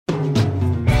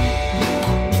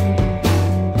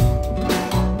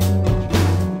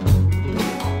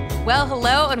Well,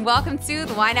 hello and welcome to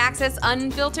the Wine Access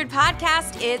Unfiltered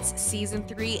podcast. It's season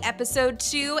 3, episode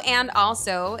 2, and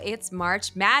also it's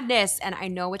March Madness. And I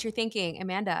know what you're thinking,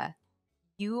 Amanda,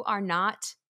 you are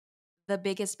not the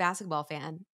biggest basketball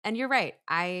fan. And you're right,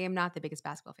 I am not the biggest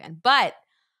basketball fan, but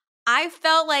I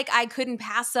felt like I couldn't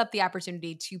pass up the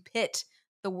opportunity to pit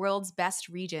the world's best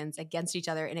regions against each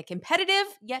other in a competitive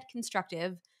yet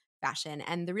constructive fashion.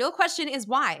 And the real question is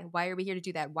why? Why are we here to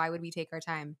do that? Why would we take our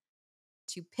time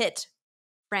to pit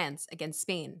France against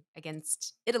Spain,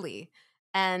 against Italy?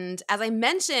 And as I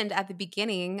mentioned at the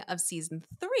beginning of season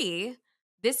 3,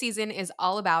 this season is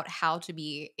all about how to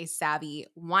be a savvy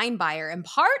wine buyer. And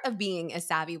part of being a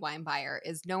savvy wine buyer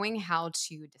is knowing how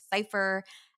to decipher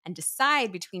and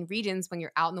decide between regions when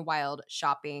you're out in the wild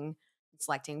shopping and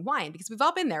selecting wine. Because we've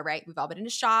all been there, right? We've all been in a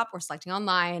shop or selecting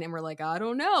online and we're like, I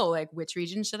don't know, like which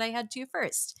region should I head to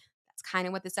first? That's kind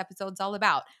of what this episode's all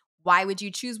about. Why would you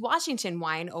choose Washington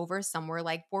wine over somewhere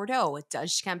like Bordeaux?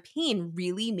 Does Champagne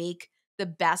really make the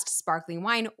best sparkling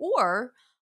wine? Or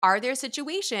are there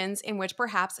situations in which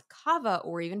perhaps Cava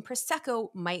or even Prosecco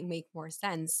might make more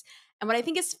sense? And what I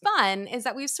think is fun is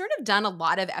that we've sort of done a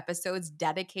lot of episodes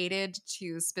dedicated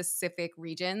to specific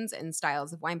regions and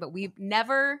styles of wine, but we've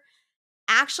never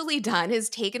actually done is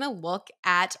taken a look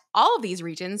at all of these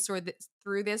regions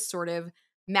through this sort of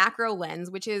macro lens,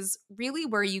 which is really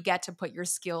where you get to put your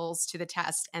skills to the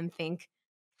test and think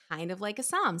kind of like a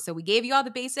som. So we gave you all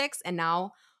the basics and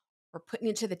now we're putting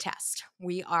it to the test.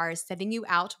 We are sending you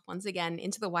out once again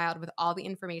into the wild with all the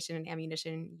information and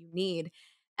ammunition you need.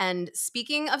 And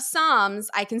speaking of soms,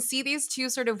 I can see these two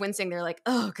sort of wincing. They're like,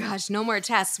 "Oh gosh, no more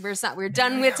tests. We're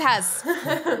done with tests."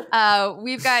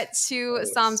 We've got two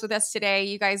soms with us today.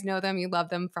 You guys know them, you love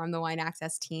them from the Wine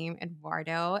Access team,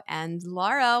 Eduardo and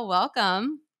Laura.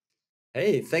 Welcome.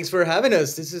 Hey, thanks for having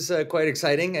us. This is quite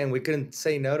exciting, and we couldn't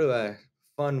say no to a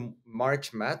fun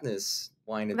March Madness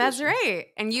wine edition. That's right.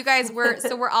 And you guys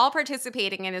we're all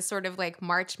participating in this sort of like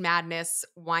March Madness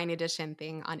wine edition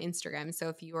thing on Instagram. So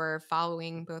if you are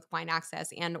following both Wine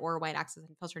Access and or Wine Access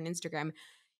Unfiltered on Instagram,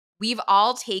 we've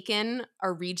all taken a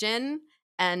region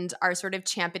and are sort of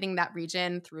championing that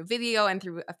region through video and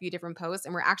through a few different posts.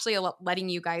 And we're actually letting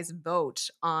you guys vote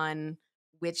on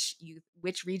which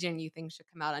region you think should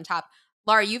come out on top.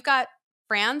 Laura, you've got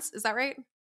France, is that right?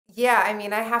 Yeah, I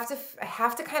mean, I have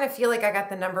to kind of feel like I got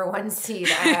the number 1 seed.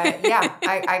 Yeah,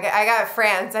 I got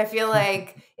France. I feel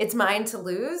like it's mine to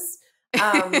lose.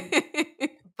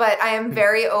 But I am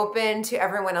very open to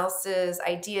everyone else's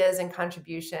ideas and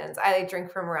contributions. I drink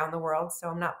from around the world, so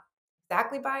I'm not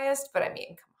exactly biased, but I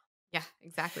mean, come on. Yeah,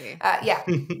 exactly. Yeah.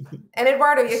 And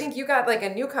Eduardo, you think you got like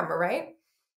a newcomer, right?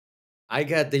 I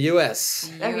got the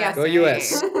US. USA. Go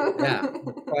US. Yeah,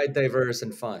 quite diverse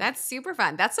and fun. That's super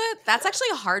fun. That's actually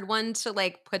a hard one to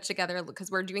like put together because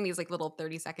we're doing these like little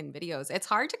 30-second videos. It's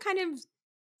hard to kind of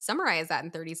summarize that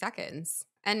in 30 seconds.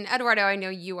 And Eduardo, I know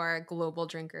you are a global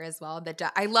drinker as well.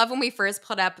 I love when we first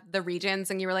put up the regions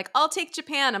and you were like, I'll take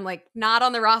Japan. I'm like, not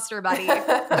on the roster, buddy.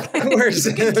 Of course.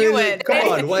 You can do it. Come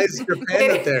on, why is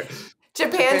Japan up there?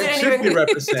 Japan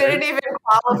didn't even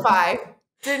qualify.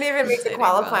 Didn't even make the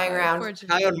qualifying round.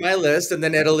 High on my list, and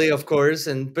then Italy, of course,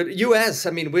 but US. I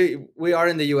mean, we are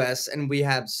in the US, and we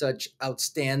have such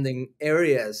outstanding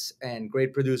areas and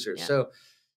great producers. Yeah. So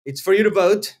it's for you to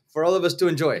vote, for all of us to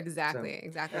enjoy.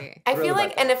 Exactly. Yeah, I feel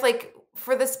like, and if like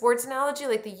for the sports analogy,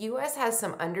 like the US has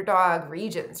some underdog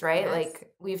regions, right? Yes.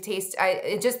 Like we've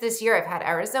tasted. Just this year, I've had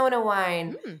Arizona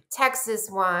wine, Texas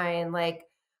wine, like.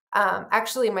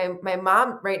 Actually, my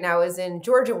mom right now is in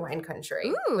Georgia wine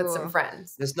country with some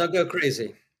friends. Let's not go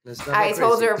crazy. I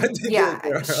told her,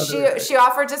 yeah, she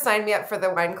offered to sign me up for the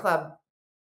wine club.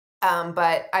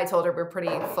 But I told her we're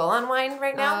pretty full on wine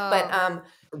right now. But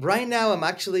right now I'm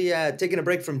actually taking a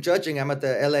break from judging. I'm at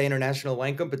the LA International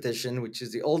Wine Competition, which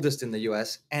is the oldest in the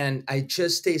US. And I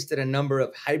just tasted a number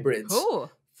of hybrids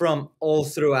from all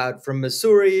throughout, from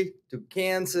Missouri to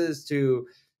Kansas to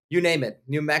you name it,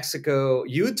 New Mexico,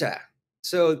 Utah.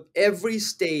 So every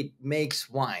state makes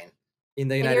wine in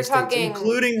the United States,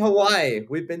 including Hawaii.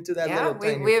 We've been to that little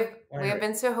tiny we have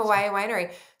been to Hawaii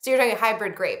winery. So you're talking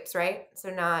hybrid grapes, right?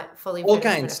 So not fully all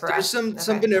kinds. There's some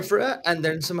vinifera and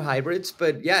then some hybrids,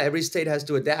 but yeah, every state has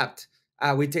to adapt.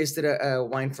 We tasted a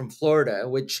wine from Florida,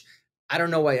 which I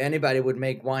don't know why anybody would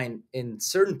make wine in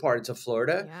certain parts of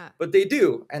Florida, but they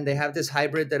do, and they have this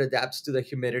hybrid that adapts to the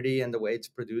humidity and the way it's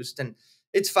produced, and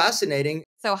it's fascinating.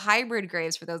 So hybrid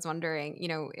grapes, for those wondering,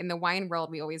 in the wine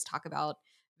world, we always talk about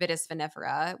Vitis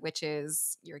vinifera, which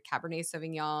is your Cabernet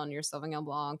Sauvignon, your Sauvignon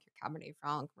Blanc, your Cabernet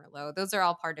Franc, Merlot. Those are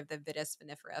all part of the Vitis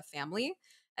vinifera family.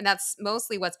 And that's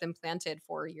mostly what's been planted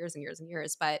for years and years and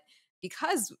years. But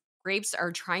because grapes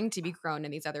are trying to be grown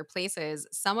in these other places,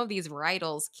 some of these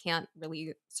varietals can't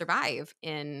really survive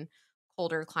in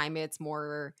colder climates,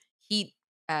 more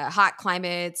hot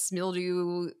climates,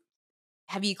 mildew,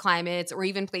 heavy climates, or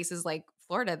even places like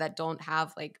Florida that don't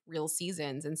have like real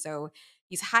seasons. And so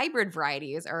these hybrid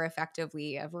varieties are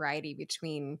effectively a variety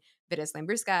between Vitis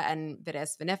lambrusca and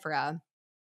Vitis vinifera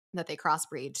that they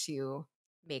crossbreed to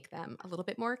make them a little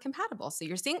bit more compatible. So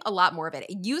you're seeing a lot more of it.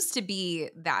 It used to be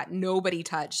that nobody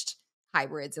touched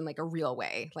hybrids in like a real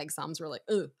way. Like some were like,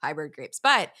 ugh, hybrid grapes.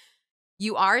 But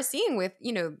you are seeing with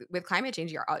climate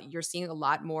change, you're seeing a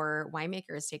lot more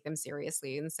winemakers take them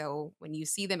seriously. And so when you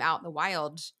see them out in the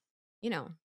wild,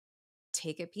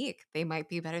 take a peek. They might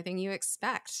be better than you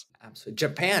expect. Absolutely.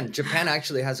 Japan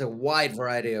actually has a wide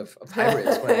variety of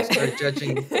hybrids. When I started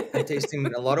judging and tasting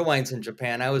a lot of wines in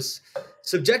Japan, I was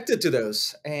subjected to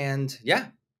those. And yeah,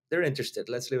 they're interested.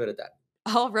 Let's leave it at that.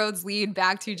 All roads lead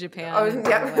back to Japan. Oh,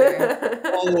 yeah.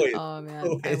 Always. Oh, man.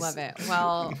 Always. I love it.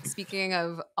 Well, speaking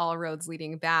of all roads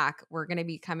leading back, we're going to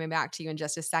be coming back to you in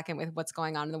just a second with what's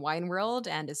going on in the wine world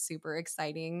and a super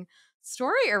exciting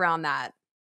story around that.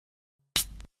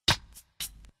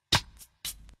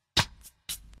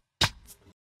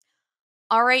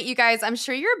 All right, you guys, I'm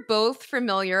sure you're both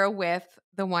familiar with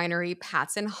the winery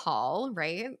Patson Hall,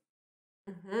 right?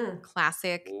 Mm-hmm.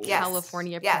 Classic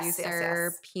California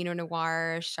producer, Pinot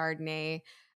Noir, Chardonnay.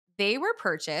 They were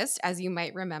purchased, as you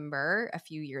might remember, a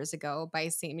few years ago by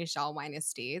Saint Michel Wine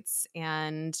Estates.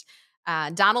 And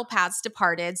Donald Patz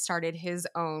departed, started his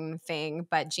own thing,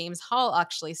 but James Hall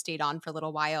actually stayed on for a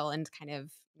little while and kind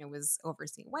of was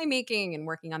overseeing winemaking and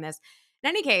working on this. In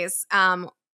any case,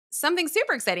 something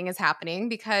super exciting is happening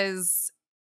because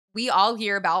we all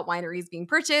hear about wineries being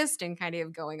purchased and kind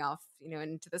of going off,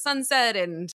 into the sunset.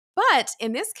 But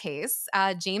in this case,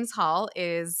 James Hall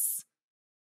is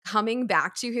coming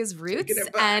back to his roots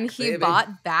and he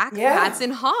bought back Patson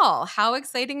Hall. How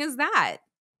exciting is that?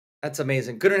 That's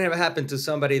amazing. Couldn't have happened to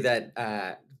somebody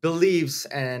that believes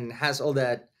and has all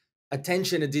that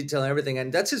attention to detail and everything.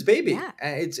 And that's his baby. Yeah.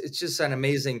 It's just an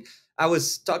amazing. I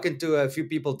was talking to a few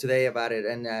people today about it,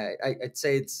 and I'd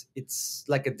say it's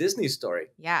like a Disney story.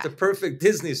 Yeah. It's a perfect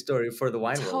Disney story for the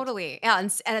wine world. Totally. Yeah.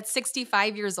 And at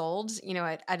 65 years old,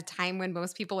 at a time when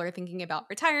most people are thinking about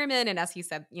retirement, and as he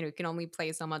said, you can only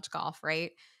play so much golf,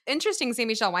 right? Interesting, Saint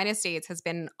Michel Wine Estates has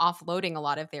been offloading a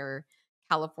lot of their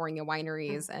California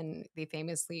wineries, and they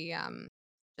famously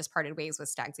just parted ways with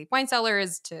Stag's Leap Wine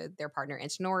Cellars to their partner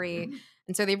Antinori. Mm-hmm.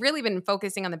 And so they've really been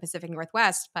focusing on the Pacific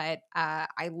Northwest, but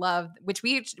I love, which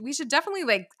we should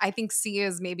definitely I think see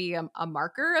as maybe a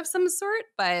marker of some sort.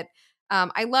 But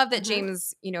I love that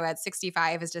James, at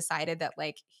 65 has decided that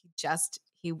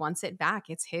he wants it back.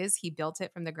 It's his, he built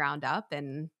it from the ground up,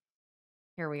 and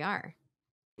here we are.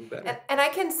 And I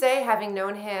can say, having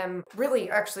known him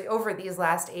really actually over these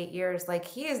last 8 years,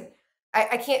 he is,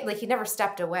 I can't, he never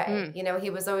stepped away. He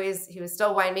was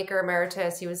still winemaker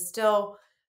emeritus. He was still,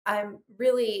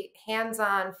 really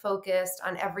hands-on, focused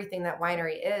on everything that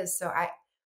winery is. So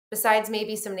besides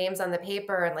maybe some names on the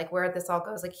paper and where this all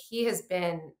goes, he has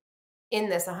been in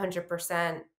this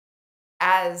 100%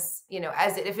 as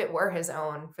if it were his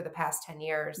own for the past 10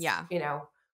 years. Yeah.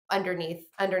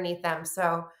 Underneath them.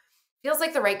 So feels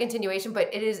like the right continuation, but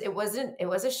it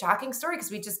was a shocking story because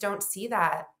we just don't see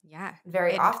that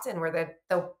very often where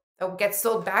they'll get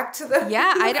sold back to the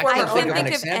I can't think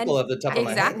of example of the top of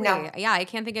my head. No. Yeah, I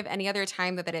can't think of any other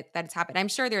time that it's happened. I'm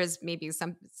sure there's maybe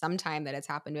some time that it's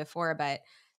happened before, but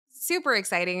super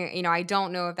exciting. I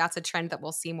don't know if that's a trend that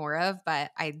we'll see more of,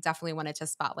 but I definitely wanted to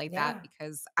spotlight that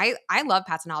because I love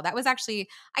Patson Hall. That was actually,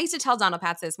 I used to tell Donald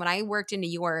Patz this when I worked in New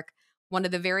York. One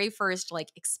of the very first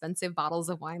expensive bottles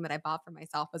of wine that I bought for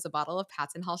myself was a bottle of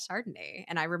Patson Hall Chardonnay.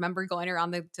 And I remember going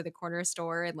around to the corner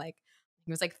store and it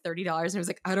was $30. And I was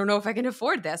like, I don't know if I can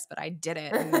afford this, but I did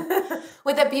it.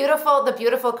 With the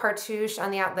beautiful cartouche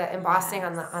on the embossing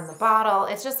on the bottle.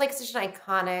 It's just such an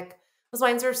iconic, those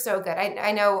wines are so good.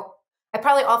 I know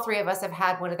probably all three of us have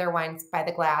had one of their wines by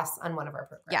the glass on one of our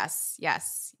programs.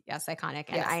 Yes, iconic.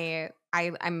 And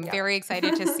I'm very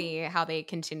excited to see how they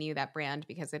continue that brand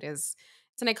because it's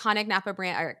an iconic Napa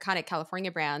brand or iconic California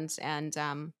brand, and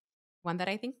one that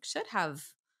I think should have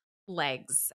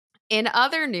legs. In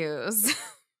other news,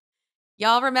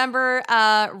 y'all remember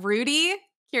Rudy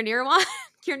Kurniawan?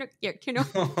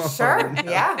 Sure,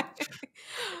 yeah.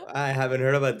 I haven't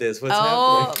heard about this. What's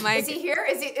happening? Is he here?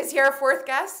 Is he our fourth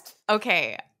guest?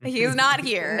 Okay, he's not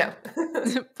here.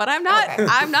 No, but I'm not. Okay.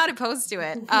 I'm not opposed to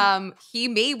it. He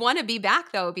may want to be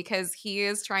back though because he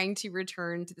is trying to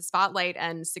return to the spotlight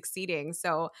and succeeding.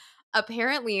 So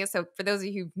apparently, so for those of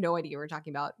you who have no idea what we're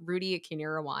talking about, Rudy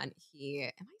Kurniawan, am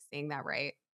I saying that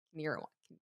right? Kurniawan.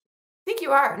 I think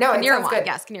you are. No, it sounds good.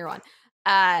 Yes, Kurniawan.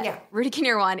 Yeah. Rudy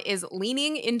Kurniawan is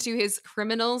leaning into his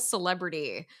criminal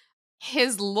celebrity.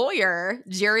 His lawyer,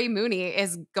 Jerry Mooney,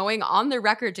 is going on the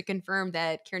record to confirm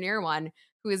that Kurniawan,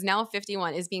 who is now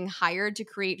 51, is being hired to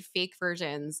create fake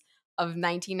versions of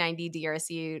 1990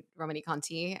 DRC Romani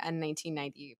Conti and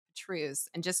 1990 Petrus.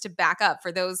 And just to back up,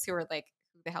 for those who are like,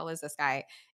 who the hell is this guy?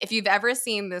 If you've ever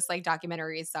seen this like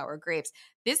documentary, Sour Grapes,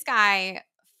 this guy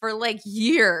for like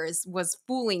years was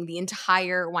fooling the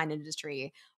entire wine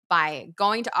industry by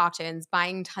going to auctions,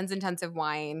 buying tons and tons of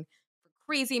wine for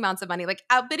crazy amounts of money, like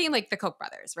outbidding like the Koch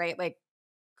brothers, right? Like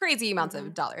crazy amounts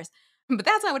of dollars. But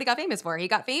that's not what he got famous for. He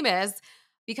got famous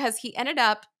because he ended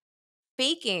up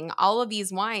faking all of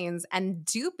these wines and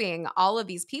duping all of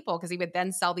these people because he would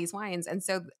then sell these wines. And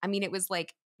so, I mean, it was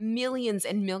like millions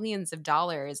and millions of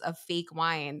dollars of fake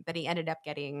wine that he ended up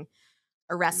getting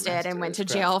arrested and went to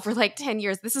jail for like 10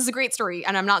 years. This is a great story,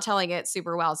 and I'm not telling it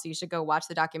super well, so you should go watch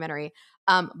the documentary.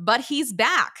 But he's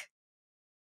back.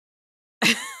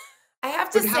 I have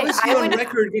to say, how is he on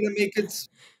record going to make his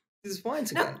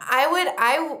wines again?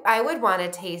 No, I would want to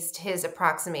taste his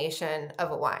approximation of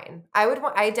a wine.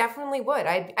 I definitely would.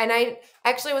 I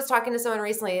actually was talking to someone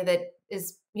recently that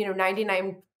is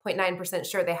 99.9%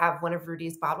 sure they have one of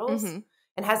Rudy's bottles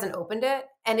and hasn't opened it,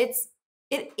 and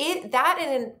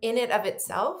that in it of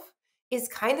itself is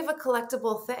kind of a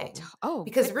collectible thing. Oh,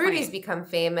 because Rudy's become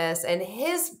famous and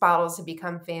his bottles have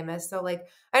become famous. So like,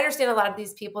 I understand a lot of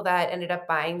these people that ended up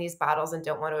buying these bottles and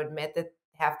don't want to admit that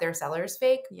half their sellers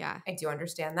fake. Yeah. I do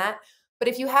understand that. But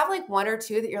if you have like one or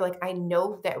two that you're like, I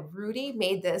know that Rudy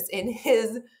made this in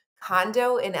his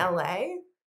condo in LA,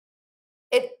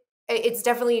 it's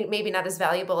definitely maybe not as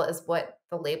valuable as what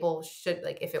the label should,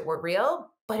 like if it were real,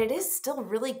 but it is still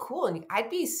really cool. And I'd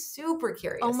be super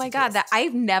curious. Oh my God, that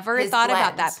I've never thought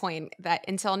about that point that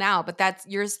until now, but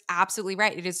you're absolutely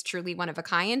right. It is truly one of a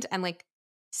kind. And like,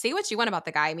 say what you want about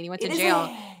the guy. I mean, he went to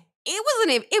jail.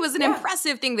 It was an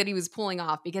impressive thing that he was pulling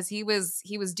off because he was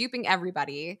duping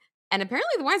everybody. And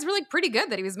apparently the wines were like pretty good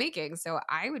that he was making. So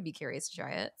I would be curious to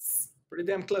try it. Pretty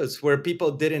damn close, where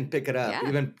people didn't pick it up.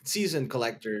 Even seasoned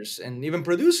collectors and even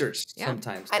producers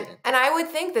sometimes didn't. And I would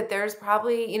think that there's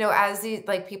probably, as these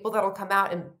like people that'll come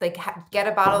out and like get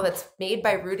a bottle that's made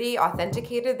by Rudy,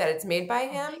 authenticated that it's made by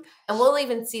him. And we'll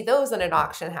even see those in an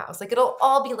auction house. Like it'll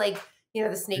all be like,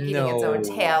 the snake eating its own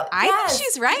tail. I think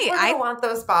she's right. I want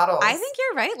those bottles. I think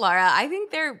you're right, Laura. I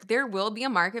think there will be a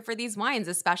market for these wines,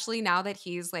 especially now that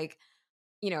he's like,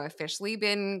 officially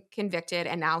been convicted,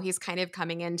 and now he's kind of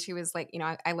coming into his like,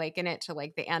 I liken it to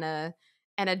like the Anna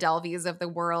Delveys of the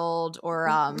world, or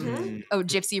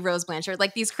Gypsy Rose Blanchard,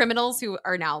 like these criminals who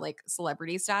are now like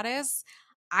celebrity status.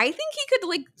 I think he could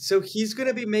like. So he's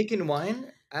gonna be making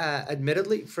wine,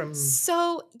 admittedly from. I just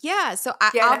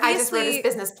wrote his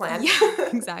business plan. Yeah,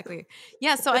 exactly.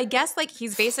 Yeah, so I guess like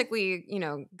he's basically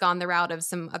gone the route of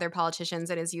some other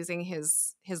politicians and is using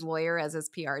his lawyer as his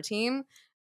PR team.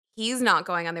 He's not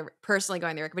personally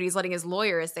going the record, but he's letting his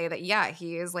lawyers say that,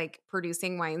 he is like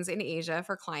producing wines in Asia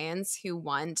for clients who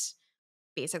want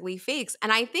basically fakes.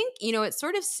 And I think, it's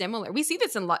sort of similar. We see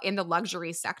this in the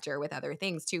luxury sector with other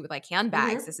things too, with like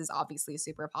handbags. This is obviously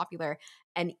super popular.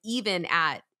 And even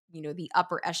at, the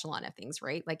upper echelon of things,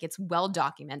 right? Like it's well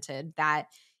documented that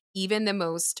even the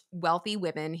most wealthy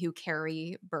women who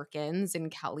carry Birkins and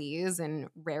Kellys and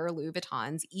rare Louis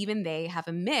Vuittons, even they have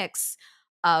a mix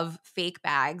of fake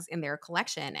bags in their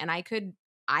collection. And I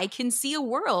can see a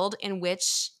world in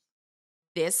which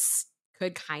this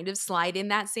could kind of slide in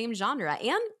that same genre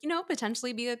and,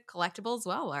 potentially be a collectible as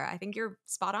well. Or I think you're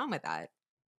spot on with that.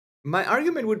 My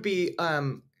argument would be,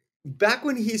 back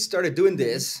when he started doing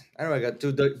this, I don't know, I got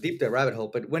too deep the rabbit hole,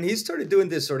 but when he started doing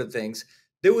this sort of things,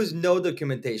 there was no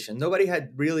documentation. Nobody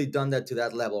had really done that to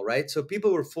that level, right? So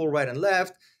people were full right and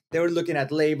left. They were looking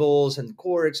at labels and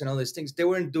corks and all these things. They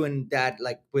weren't doing that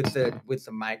like with the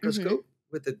microscope,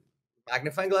 with the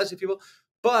magnifying glass, if you will.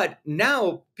 But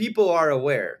now people are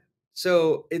aware.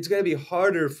 So it's going to be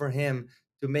harder for him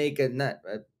to make a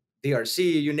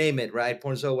DRC, you name it, right?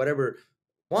 Pornzo, whatever,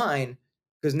 wine,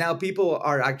 because now people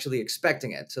are actually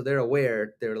expecting it. So they're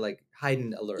aware. They're like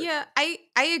hiding alert. Yeah, I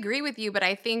agree with you. But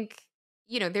I think,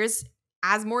 there's,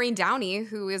 as Maureen Downey,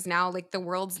 who is now like the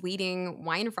world's leading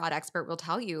wine fraud expert, will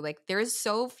tell you, like there's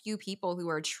so few people who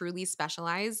are truly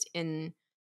specialized in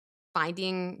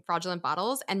finding fraudulent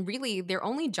bottles. And really their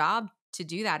only job to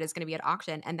do that is going to be at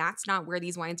auction. And that's not where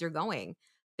these wines are going.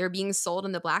 They're being sold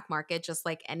in the black market just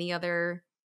like any other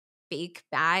fake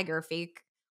bag or fake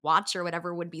watch or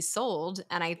whatever would be sold.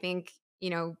 And I think,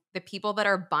 the people that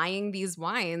are buying these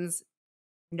wines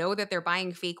know that they're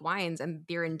buying fake wines, and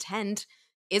their intent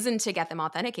isn't to get them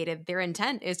authenticated. Their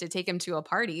intent is to take them to a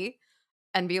party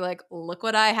and be like, look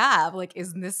what I have. Like,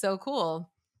 isn't this so cool?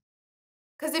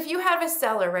 Because if you have a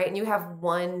cellar, right, and you have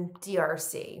one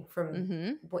DRC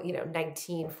from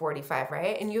 1945,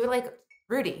 right, and you're like,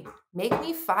 Rudy, make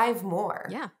me 5 more.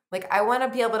 Yeah. Like, I want to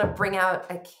be able to bring out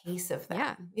a case of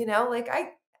them. Yeah. Like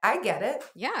I get it.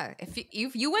 Yeah.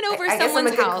 If you went over I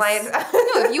someone's house,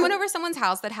 no, if you went over someone's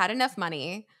house that had enough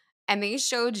money and they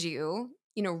showed you,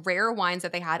 rare wines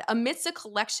that they had amidst a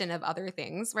collection of other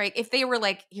things, right? If they were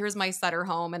like, here's my Sutter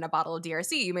home and a bottle of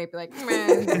DRC, you might be like,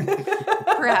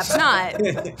 perhaps not.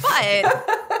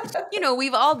 But,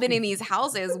 we've all been in these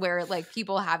houses where like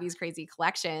people have these crazy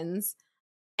collections,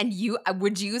 and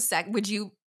would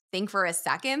you think for a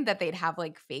second that they'd have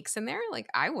like fakes in there? Like,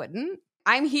 I wouldn't.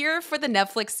 I'm here for the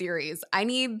Netflix series. I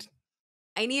need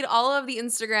all of the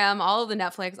Instagram, all of the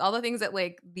Netflix, all the things that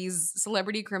like these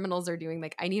celebrity criminals are doing.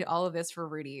 Like, I need all of this for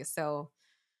Rudy. So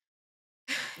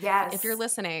yes, if you're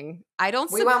listening, I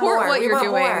don't support what you're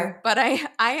doing, but I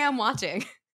am watching.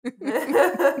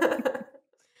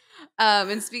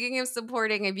 And speaking of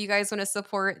supporting, if you guys want to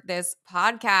support this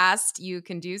podcast, you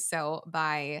can do so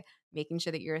by making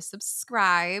sure that you're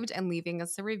subscribed and leaving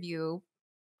us a review,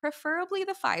 preferably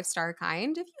the 5-star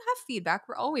kind. If you have feedback,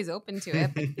 we're always open to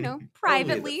it, but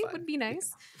privately would be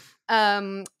nice.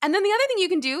 And then the other thing you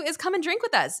can do is come and drink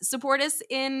with us. Support us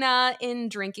in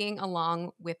drinking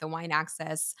along with the Wine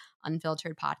Access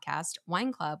Unfiltered Podcast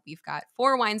Wine Club. We've got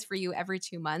 4 wines for you every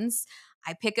 2 months.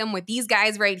 I pick them with these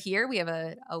guys right here. We have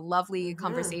a lovely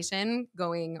conversation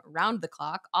going around the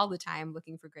clock all the time,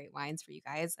 looking for great wines for you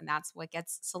guys, and that's what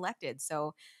gets selected.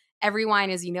 So every wine,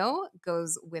 as you know,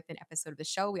 goes with an episode of the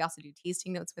show. We also do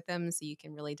tasting notes with them, so you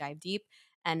can really dive deep.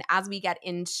 And as we get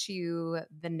into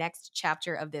the next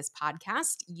chapter of this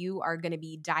podcast, you are going to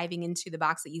be diving into the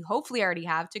box that you hopefully already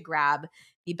have to grab,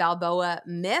 the Balboa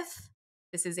Mith.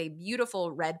 This is a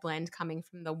beautiful red blend coming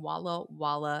from the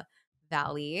Walla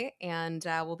Valley, and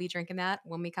we'll be drinking that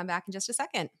when we come back in just a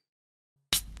second.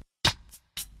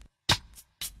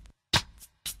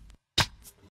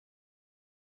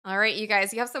 All right, you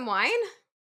guys, you have some wine?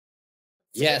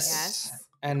 Yes.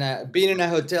 And being in a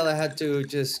hotel, I had to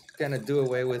just kind of do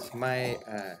away with my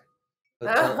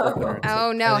hotel opener.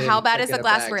 Oh no! How bad is the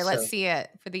glassware? Let's see it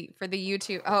for the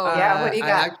YouTube. Oh yeah, what do you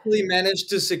got? I actually managed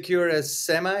to secure a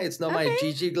Sema. It's not my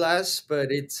GG glass,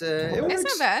 but it works. It's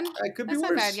not bad. It could be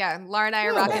worse. Not bad. Yeah, Laura and I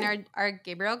are rocking our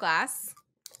Gabriel glass.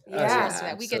 Cheers to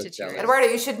that. We get to cheers. Eduardo,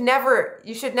 you should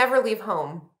never leave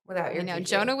home without your. GG.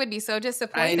 Jonah would be so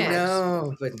disappointed. I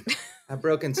know, but I've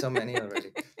broken so many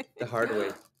already the hard way.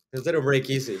 Because it'll break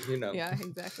easy, Yeah,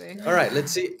 exactly. All right,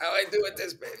 let's see how I do with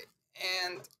this, baby.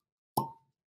 And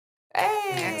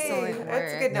hey, excellent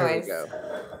that's a good noise. There we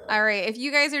go. All right, if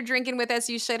you guys are drinking with us,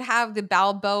 you should have the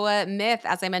Balboa Mith.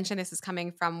 As I mentioned, this is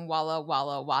coming from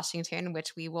Walla, Washington,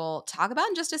 which we will talk about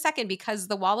in just a second, because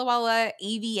the Walla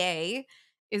AVA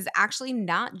is actually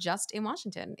not just in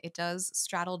Washington. It does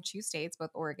straddle 2 states,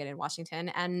 both Oregon and Washington.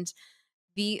 And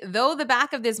though the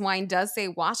back of this wine does say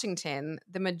Washington,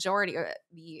 the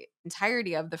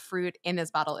entirety of the fruit in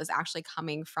this bottle is actually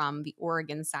coming from the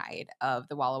Oregon side of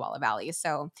the Walla Valley.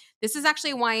 So this is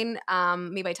actually a wine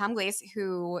made by Tom Glace,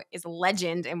 who is a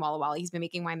legend in Walla. He's been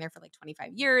making wine there for like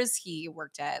 25 years. He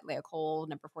worked at Lea Cole,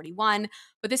 number 41.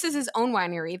 But this is his own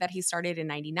winery that he started in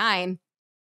 99.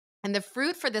 And the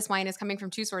fruit for this wine is coming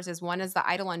from 2 sources. One is the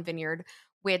Eidolon Vineyard,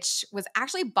 which was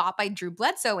actually bought by Drew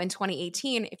Bledsoe in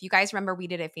 2018. If you guys remember, we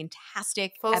did a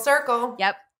fantastic full circle.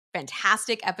 Yep.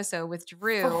 Fantastic episode with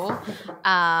Drew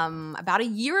about a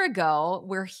year ago,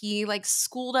 where he like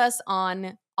schooled us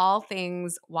on all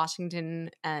things Washington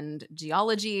and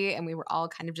geology. And we were all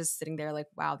kind of just sitting there like,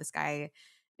 wow, this guy,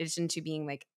 in addition to being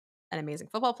like an amazing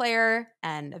football player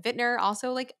and a vintner,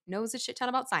 also like knows a shit ton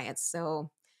about science. So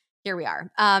here we are.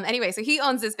 Anyway, so he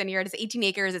owns this vineyard. It's 18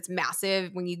 acres. It's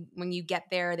massive. When you get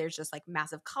there, there's just like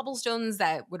massive cobblestones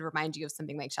that would remind you of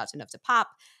something like Chateauneuf de Pape.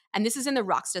 And this is in the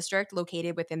Rocks District,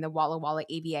 located within the Walla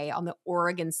AVA on the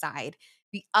Oregon side.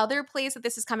 The other place that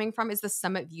this is coming from is the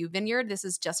Summit View Vineyard. This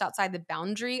is just outside the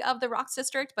boundary of the Rocks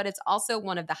District, but it's also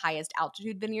one of the highest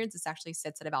altitude vineyards. This actually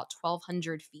sits at about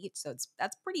 1,200 feet, so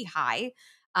that's pretty high.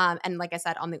 And like I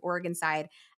said, on the Oregon side.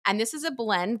 And this is a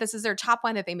blend. This is their top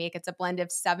wine that they make. It's a blend of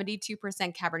 72%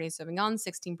 Cabernet Sauvignon,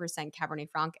 16% Cabernet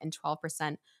Franc, and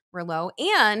 12% Merlot.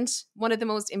 And one of the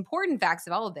most important facts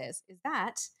of all of this is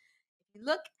that if you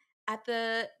look at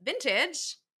the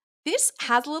vintage, This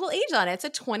has a little age on it. It's a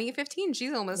 2015.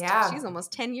 She's almost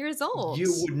 10 years old.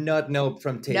 You would not know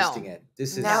from tasting it.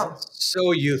 This is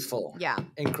so youthful. Yeah.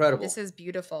 Incredible. This is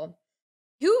beautiful.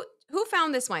 Who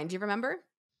found this wine? Do you remember?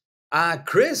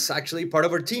 Chris, actually part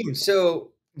of our team.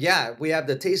 So yeah, we have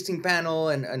the tasting panel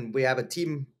and we have a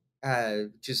team,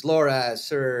 which is Laura,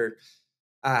 Sir,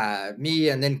 me,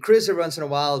 and then Chris every once in a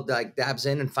while like dabs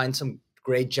in and finds some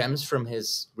great gems from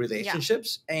his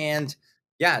relationships. Yeah. And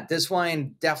yeah, this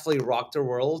wine definitely rocked our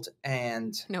world,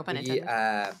 and no pun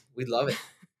intended. We love it.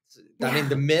 I mean,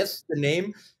 the Mith, the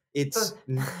name, it's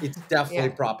definitely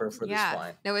proper for this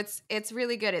wine. No, it's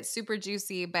really good. It's super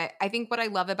juicy. But I think what I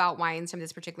love about wines from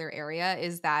this particular area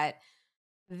is that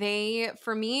they,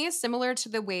 for me, similar to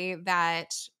the way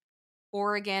that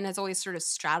Oregon has always sort of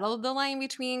straddled the line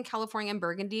between California and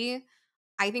Burgundy,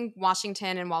 I think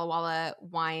Washington and Walla Walla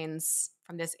wines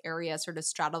from this area sort of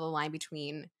straddle the line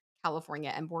between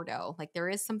California and Bordeaux. Like there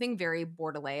is something very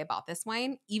Bordelais about this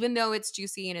wine, even though it's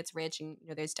juicy and it's rich and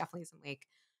there's definitely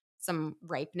some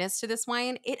ripeness to this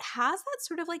wine. It has that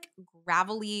sort of like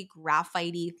gravelly,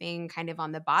 graphite-y thing kind of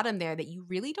on the bottom there that you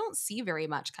really don't see very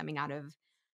much coming out of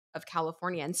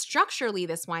California. And structurally,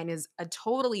 this wine is a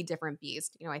totally different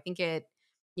beast. I think it,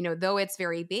 though it's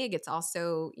very big, it's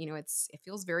also, it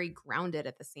feels very grounded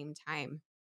at the same time.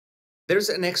 There's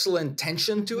an excellent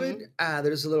tension to it.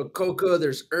 There's a little cocoa,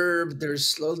 there's herb,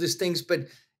 there's all these things, but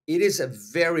it is a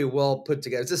very well put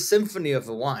together. It's a symphony of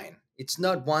a wine. It's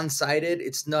not one-sided.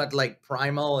 It's not like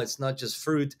primal. It's not just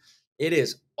fruit. It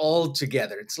is all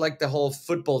together. It's like the whole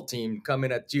football team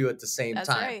coming at you at the same time.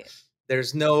 That's right.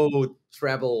 There's no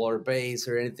treble or bass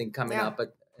or anything coming up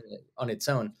on its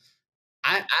own.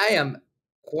 I am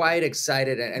quite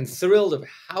excited and thrilled of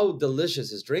how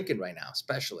delicious is drinking right now,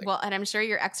 especially. Well, and I'm sure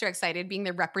you're extra excited being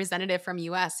the representative from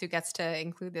US who gets to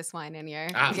include this wine in your.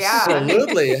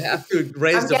 Absolutely. I have to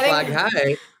raise the flag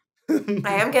high.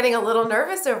 I am getting a little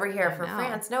nervous over here for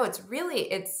France. No, it's really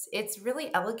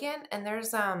elegant, and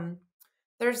there's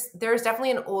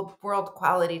definitely an old world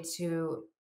quality to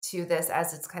this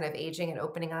as it's kind of aging and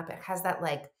opening up. It has that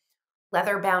like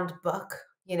leather bound book,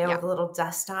 with a little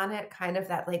dust on it, kind of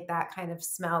that kind of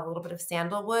smell, a little bit of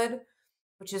sandalwood,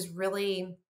 which is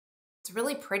really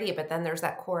pretty. But then there's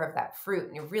that core of that fruit,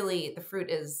 and the fruit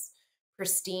is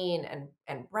pristine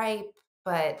and ripe,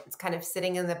 but it's kind of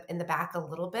sitting in the back a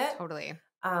little bit. Totally.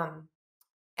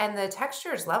 And the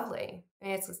texture is lovely. I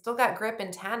mean, it's still got grip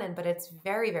and tannin, but it's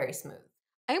very, very smooth.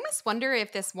 I almost wonder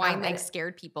if this wine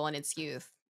scared people in its youth.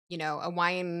 A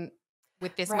wine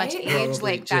with this much age, probably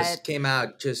like just that came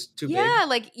out just too big. Yeah,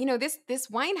 like this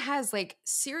wine has like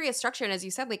serious structure, and as you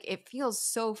said, like it feels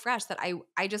so fresh that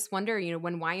I just wonder,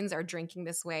 when wines are drinking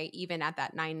this way, even at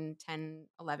that 9, 10,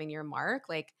 11-year mark,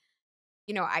 like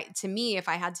to me, if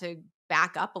I had to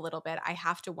back up a little bit, I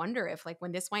have to wonder if like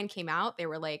when this wine came out, they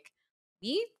were like,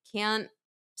 we can't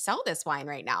sell this wine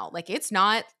right now. Like it's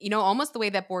not, almost the way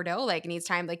that Bordeaux like needs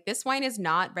time. Like this wine is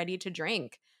not ready to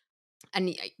drink.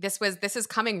 And this is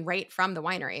coming right from the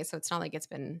winery. So it's not like it's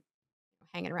been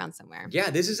hanging around somewhere. Yeah,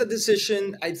 this is a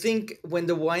decision. I think when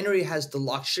the winery has the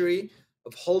luxury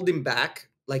of holding back,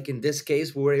 like in this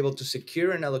case, we were able to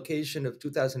secure an allocation of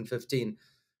 2015.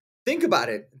 Think about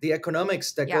it. The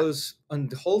economics that goes on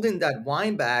holding that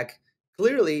wine back,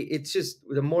 clearly it's just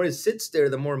the more it sits there,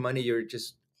 the more money you're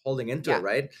just holding into it,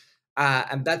 right?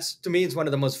 And that's, to me, it's one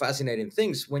of the most fascinating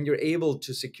things when you're able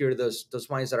to secure those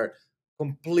wines that are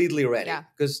completely ready.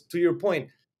 Because to your point,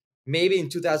 maybe in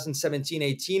 2017,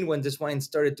 18, when this wine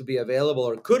started to be available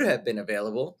or could have been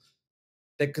available,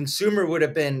 the consumer would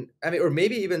have been, or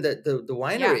maybe even the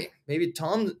winery. Maybe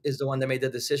Tom is the one that made the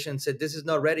decision, said, this is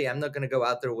not ready. I'm not going to go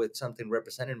out there with something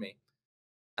representing me.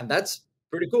 And that's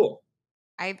pretty cool.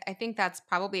 I think that's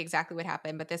probably exactly what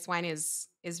happened. But this wine is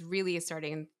really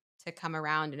starting to come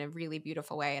around in a really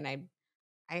beautiful way. And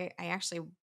I actually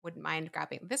wouldn't mind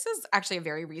grabbing. This is actually a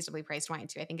very reasonably priced wine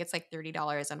too. I think it's like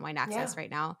 $30 on Wine Access right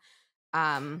now.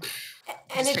 And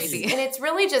it's crazy. And it's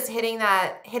really just hitting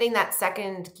that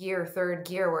second gear, third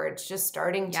gear where it's just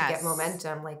starting to get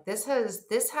momentum. Like this has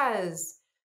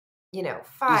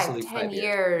 5-10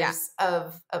 years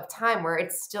of time where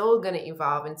it's still going to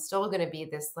evolve and still going to be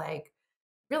this like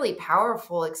really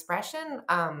powerful expression.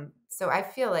 So I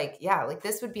feel like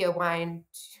this would be a wine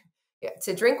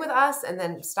to drink with us and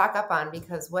then stock up on,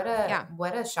 because what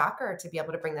a shocker to be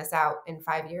able to bring this out in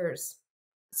 5 years.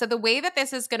 So the way that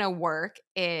this is going to work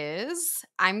is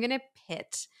I'm going to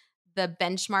pit the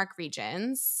benchmark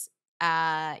regions.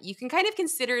 You can kind of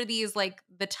consider these like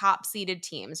the top seeded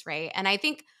teams, right? And I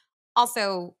think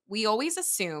also we always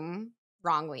assume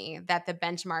wrongly that the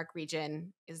benchmark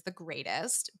region is the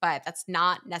greatest, but that's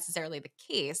not necessarily the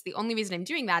case. The only reason I'm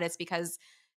doing that is because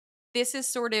this is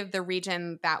sort of the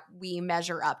region that we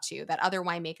measure up to, that other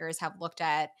winemakers have looked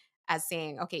at as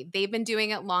saying, okay, they've been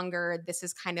doing it longer. This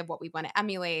is kind of what we want to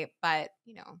emulate, but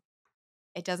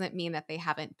it doesn't mean that they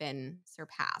haven't been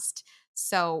surpassed.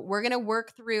 So we're going to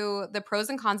work through the pros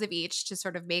and cons of each to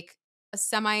sort of make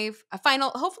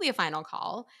hopefully a final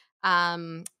call.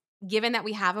 Given that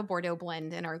we have a Bordeaux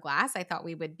blend in our glass, I thought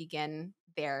we would begin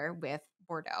there with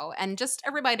Bordeaux. And just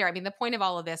a reminder, I mean, the point of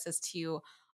all of this is to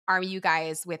arm you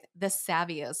guys with the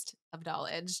savviest of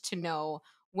knowledge to know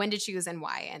when to choose and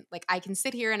why. And like, I can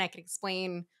sit here and I can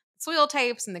explain soil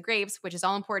types and the grapes, which is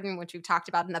all important, which we've talked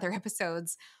about in other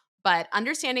episodes. But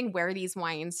understanding where these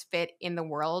wines fit in the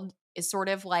world is sort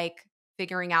of like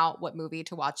figuring out what movie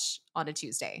to watch on a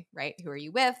Tuesday, right? Who are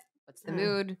you with? What's the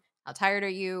mood? How tired are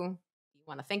you? Do you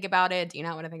want to think about it? Do you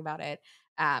not want to think about it?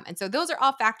 And so those are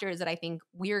all factors that I think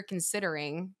we're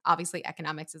considering, obviously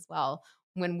economics as well,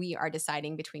 when we are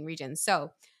deciding between regions.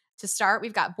 So to start,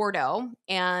 we've got Bordeaux,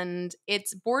 and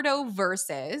it's Bordeaux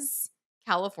versus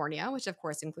California, which of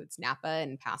course includes Napa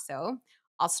and Paso,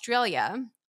 Australia,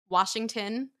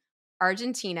 Washington,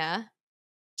 Argentina,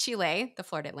 Chile, the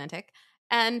Florida Atlantic,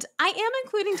 and I am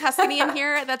including Tuscany in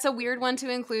here. That's a weird one to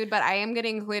include, but I am going to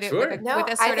include it with a sort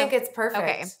of. I think it's perfect.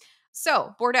 Okay,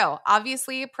 so Bordeaux,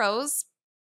 obviously pros.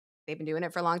 They've been doing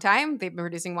it for a long time. They've been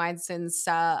producing wine since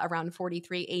around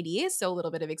 43 AD, so a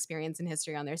little bit of experience and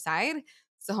history on their side.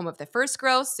 It's the home of the first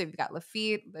growth, so you've got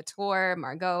Lafite, Latour,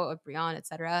 Margaux, Haut-Brion,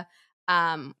 etc.,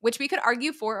 which we could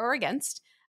argue for or against.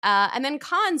 And then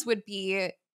cons would be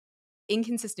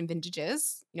inconsistent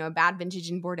vintages. A bad vintage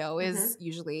in Bordeaux is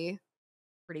usually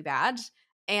pretty bad.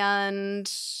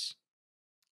 And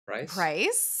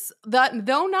price,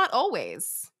 though not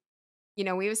always.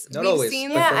 We've seen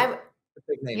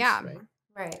big names,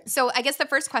 right. So I guess the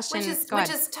first question, which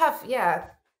is tough, yeah.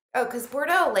 Oh, because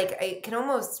Bordeaux, like, it can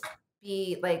almost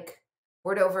be like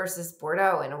Bordeaux versus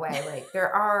Bordeaux in a way. Like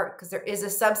because there is a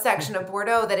subsection of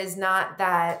Bordeaux that is not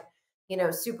that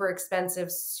super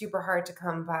expensive, super hard to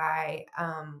come by,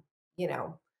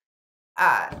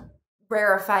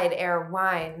 rarefied air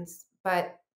wines.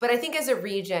 But I think as a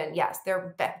region, yes,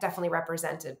 they're definitely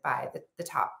represented by the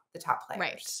top players.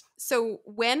 Right. So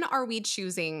when are we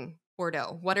choosing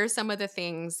Bordeaux? What are some of the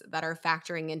things that are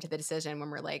factoring into the decision when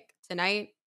we're like, tonight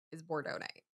is Bordeaux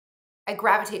night? I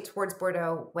gravitate towards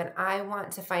Bordeaux when I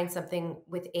want to find something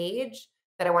with age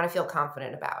that I want to feel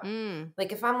confident about.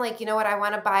 Like if I'm like, you know what, I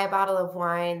want to buy a bottle of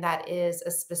wine that is a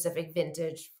specific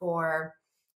vintage for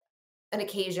an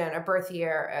occasion, a birth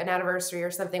year, an anniversary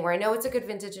or something where I know it's a good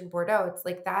vintage in Bordeaux. It's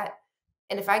like that.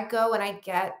 And if I go and I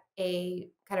get a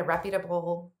kind of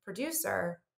reputable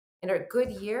producer in a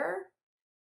good year,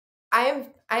 I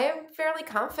am fairly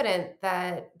confident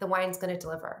that the wine's going to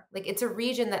deliver. Like it's a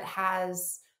region that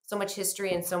has so much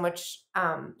history and so much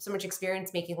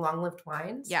experience making long-lived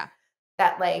wines. Yeah.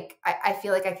 That like, I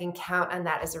feel like I can count on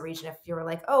that as a region. If you were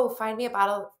like, oh, find me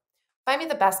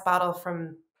the best bottle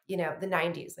from, the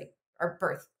 90s, like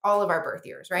all of our birth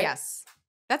years, right? Yes.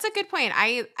 That's a good point.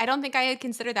 I don't think I had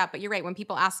considered that, but you're right. When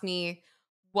people ask me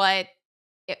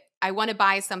I want to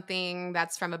buy something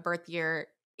that's from a birth year,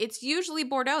 it's usually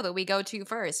Bordeaux that we go to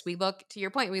first. We look, to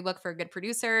your point, we look for a good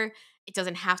producer. It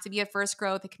doesn't have to be a first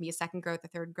growth. It can be a second growth, a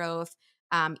third growth,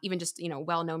 even just,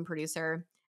 well-known producer.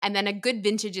 And then a good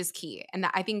vintage is key. And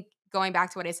I think going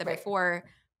back to what I said before,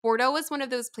 Bordeaux is one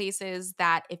of those places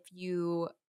that if you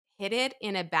hit it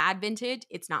in a bad vintage,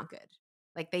 it's not good.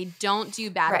 Like they don't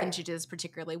do bad vintages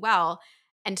particularly well.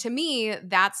 And to me,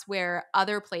 that's where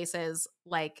other places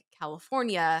like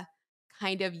California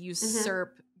kind of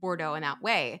usurp Bordeaux in that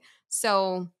way.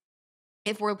 So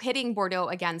if we're pitting Bordeaux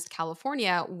against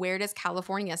California, where does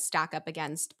California stack up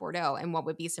against Bordeaux? And what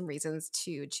would be some reasons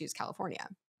to choose California?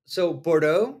 So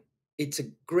Bordeaux, it's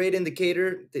a great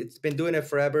indicator. It's been doing it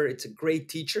forever. It's a great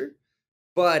teacher.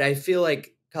 But I feel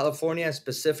like California,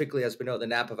 specifically, as we know, the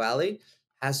Napa Valley,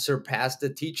 has surpassed the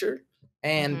teacher.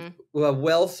 And a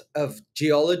wealth of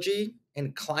geology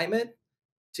and climate,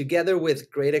 together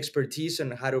with great expertise on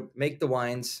how to make the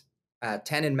wines,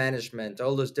 tannin management,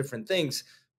 all those different things,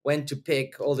 when to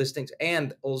pick all these things,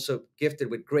 and also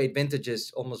gifted with great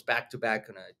vintages almost back-to-back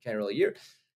on a general year.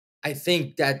 I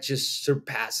think that just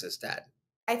surpasses that.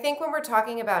 I think when we're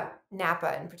talking about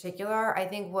Napa in particular, I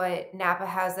think what Napa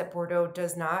has that Bordeaux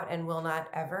does not and will not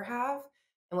ever have,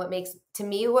 and what makes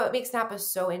Napa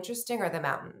so interesting are the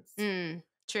mountains.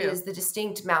 True. Is the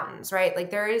distinct mountains, right? Like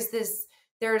there is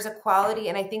a quality,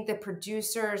 and I think the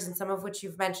producers, and some of which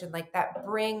you've mentioned, like that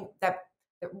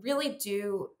really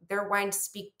do their wines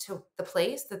speak to the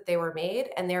place that they were made,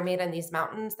 and they're made on these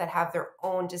mountains that have their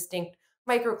own distinct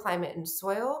microclimate and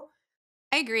soil.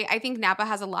 I agree. I think Napa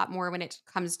has a lot more when it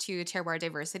comes to terroir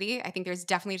diversity. I think there's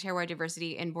definitely terroir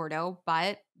diversity in Bordeaux,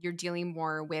 but you're dealing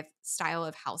more with style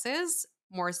of houses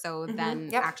more so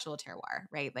than actual terroir,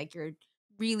 right? Like you're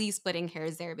really splitting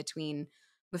hairs there between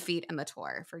Lafite and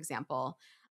Latour, for example.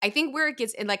 I think where it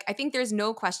gets in, like, I think there's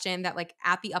no question that like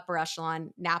at the upper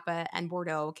echelon, Napa and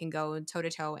Bordeaux can go toe to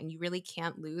toe, and you really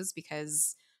can't lose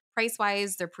because price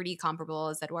wise, they're pretty comparable,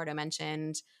 as Eduardo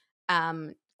mentioned.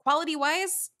 Quality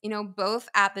wise, both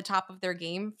at the top of their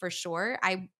game for sure.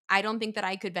 I don't think that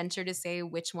I could venture to say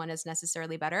which one is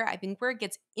necessarily better. I think where it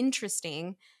gets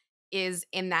interesting is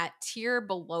in that tier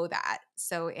below that.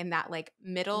 So in that like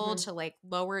middle to like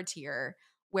lower tier,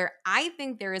 where I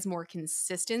think there is more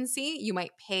consistency. You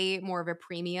might pay more of a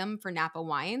premium for Napa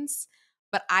wines,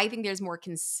 but I think there's more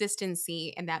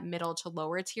consistency in that middle to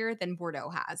lower tier than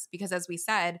Bordeaux has. Because as we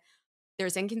said,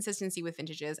 there's inconsistency with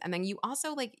vintages. And then you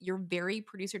also like, you're very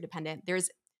producer dependent.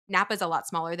 Napa's a lot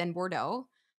smaller than Bordeaux.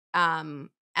 And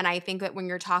I think that when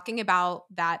you're talking about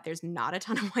that, there's not a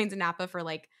ton of wines in Napa for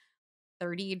like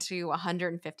 $30 to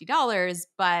 $150.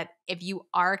 But if you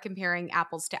are comparing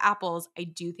apples to apples, I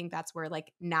do think that's where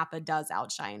like Napa does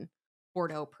outshine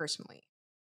Bordeaux personally.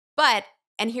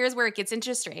 And here's where it gets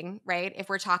interesting, right? If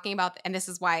we're talking about, and this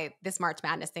is why this March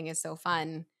Madness thing is so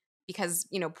fun, because,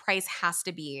 price has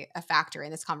to be a factor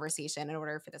in this conversation in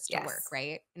order for this to work,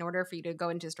 right? In order for you to go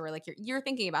into a store, like you're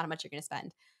thinking about how much you're going to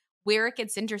spend. Where it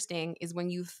gets interesting is when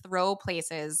you throw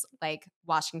places like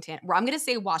Washington, where I'm going to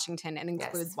say Washington and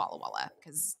includes Walla Walla,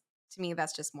 because to me,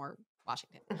 that's just more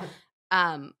Washington.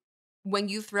 When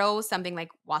you throw something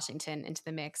like Washington into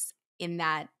the mix in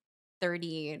that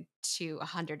 $30 to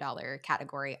 $100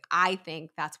 category, I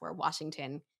think that's where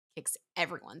Washington kicks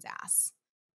everyone's ass.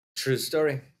 True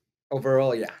story.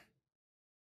 Overall, yeah.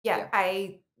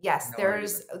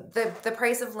 There's the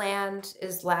price of land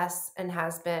is less and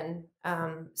has been.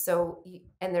 And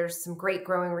there's some great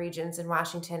growing regions in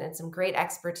Washington and some great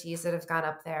expertise that have gone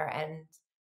up there. And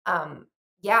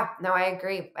I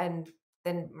agree. And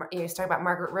then you talk about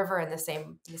Margaret River in the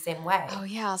same way. Oh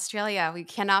yeah, Australia. We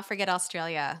cannot forget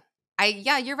Australia.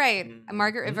 You're right. Mm-hmm.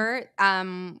 Margaret River.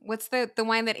 What's the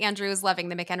wine that Andrew is loving,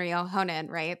 the McHenry O'Honan,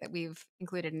 right? That we've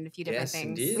included in a few different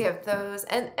things. Indeed. We have those,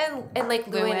 and like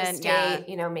Lewin Estate,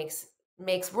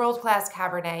 makes world class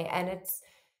Cabernet, and it's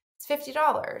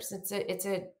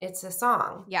 $50. It's a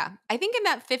song. Yeah, I think in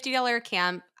that $50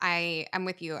 camp, I'm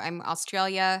with you. I'm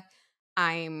Australia.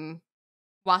 I'm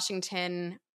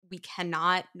Washington. We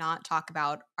cannot not talk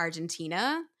about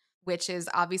Argentina, which is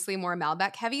obviously more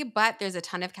Malbec heavy, but there's a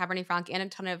ton of Cabernet Franc and a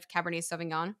ton of Cabernet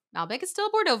Sauvignon. Malbec is still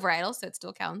a Bordeaux varietal, so it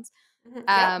still counts.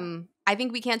 I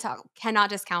think we cannot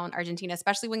discount Argentina,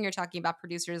 especially when you're talking about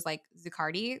producers like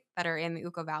Zuccardi that are in the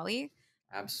Uco Valley.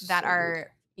 Absolutely. That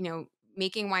are,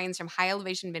 making wines from high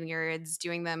elevation vineyards,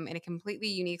 doing them in a completely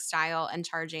unique style and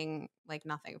charging like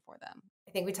nothing for them.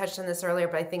 I think we touched on this earlier,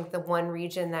 but I think the one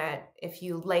region that if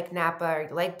you like Napa or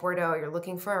you like Bordeaux, or you're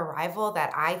looking for a rival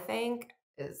that I think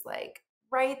is like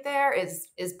right there is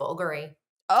Bulgari.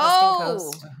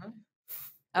 Oh,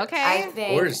 okay. I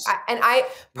think,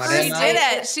 she did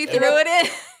it. She threw it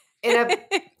in.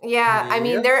 I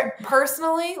mean, they're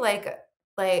personally like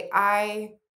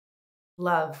I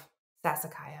love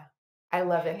Sassicaia. I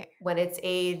love it when it's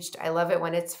aged. I love it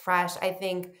when it's fresh. I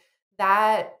think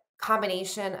that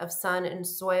combination of sun and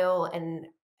soil and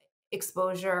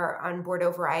exposure on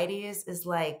Bordeaux varieties is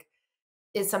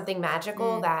something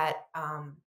magical that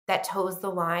toes the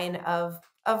line of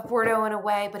Bordeaux in a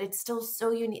way, but it's still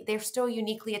so unique. They're still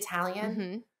uniquely Italian.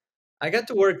 Mm-hmm. I got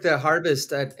to work the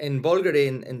harvest in Bulgari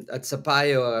at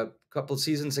Sapaio a couple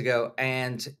seasons ago,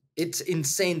 and it's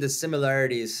insane the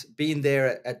similarities being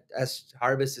there as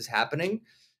harvest is happening.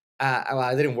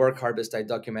 I didn't work harvest; I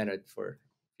documented for a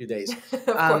few days,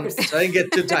 so I didn't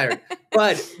get too tired.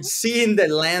 But seeing the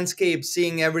landscape,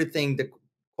 seeing everything, the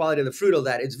quality of the fruit, all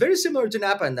that, it's very similar to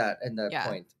Napa in that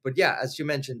point. But yeah, as you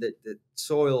mentioned, the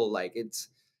soil,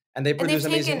 and they produce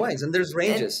amazing wines, and there's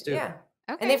ranges too. Yeah.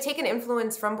 Okay. And they've taken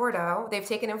influence from Bordeaux. They've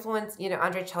taken influence,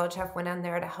 Andrei Chelichev went on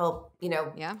there to help,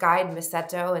 guide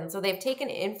Misetto. And so they've taken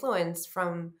influence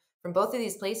from both of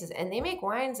these places, and they make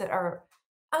wines that are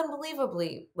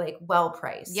unbelievably well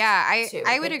priced. Yeah,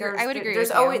 I would agree. I would agree.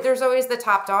 There's always the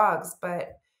top dogs,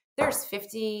 but there's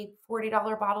 $50,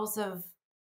 $40 bottles of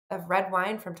red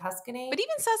wine from Tuscany. But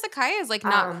even Sassicaia is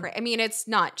not. I mean, it's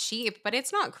not cheap, but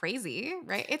it's not crazy,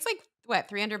 right? It's like what,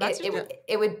 $300?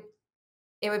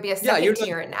 It would be a second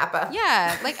tier in Napa.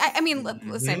 Yeah. Like, I mean,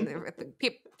 listen,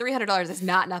 $300 is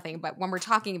not nothing. But when we're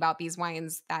talking about these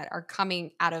wines that are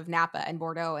coming out of Napa and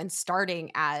Bordeaux and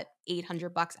starting at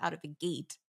 $800 out of the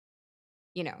gate,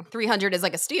 you know, 300 is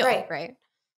like a steal, right?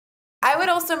 I would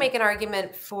also make an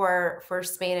argument for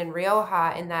Spain and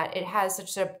Rioja in that it has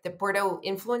the Bordeaux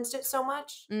influenced it so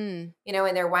much, you know,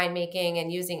 in their winemaking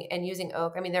and using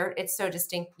oak. I mean, it's so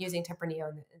distinct using Tempranillo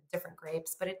and different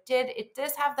grapes, but it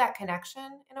does have that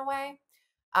connection in a way.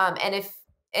 And if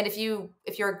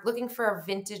you're looking for a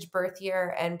vintage birth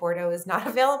year and Bordeaux is not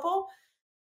available,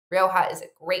 Rioja is a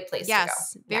great place to go.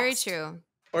 Yes, very true.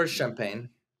 Or Champagne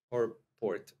or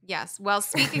port. Yes. Well,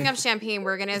 speaking of Champagne,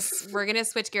 we're gonna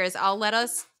switch gears. I'll let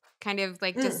us kind of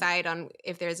like decide on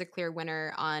if there's a clear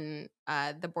winner on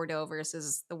the Bordeaux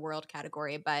versus the world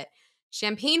category, but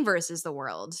Champagne versus the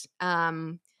world.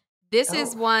 This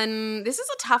is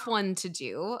a tough one to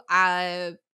do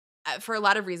for a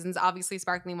lot of reasons. Obviously,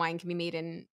 sparkling wine can be made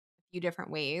in a few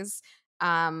different ways.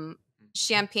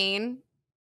 Champagne,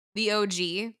 the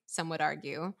OG, some would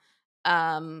argue.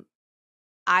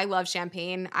 I love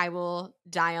Champagne. I will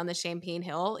die on the Champagne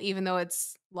hill, even though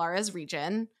it's Laura's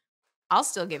region. I'll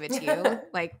still give it to you.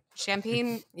 Like,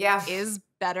 Champagne is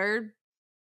better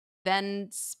than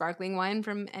sparkling wine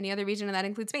from any other region, and that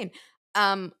includes Spain.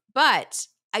 But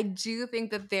I do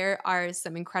think that there are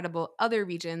some incredible other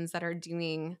regions that are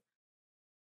doing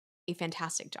a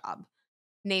fantastic job,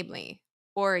 namely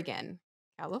Oregon,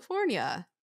 California,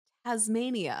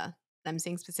 Tasmania. I'm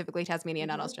saying specifically Tasmania,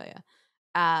 not Australia.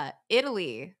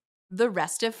 Italy, the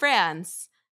rest of France,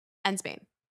 and Spain.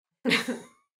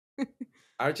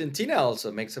 Argentina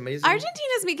also makes amazing.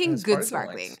 Argentina's making good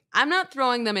sparkling. I'm not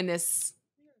throwing them in this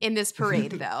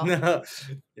parade, though. No.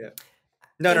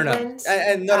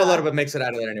 And not a lot of it makes it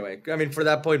out of there anyway. I mean, for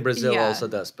that point, Brazil also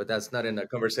does, but that's not in the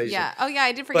conversation. Yeah. Oh, yeah,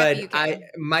 I did forget the UK.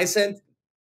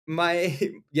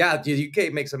 The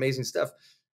UK makes amazing stuff.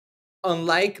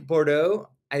 Unlike Bordeaux,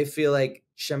 I feel like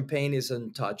Champagne is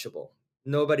untouchable.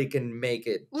 Nobody can make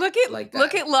it like that.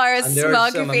 Look at Laura's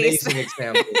smug face. Amazing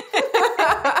examples.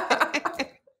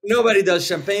 Nobody does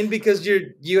Champagne because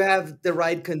you have the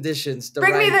right conditions.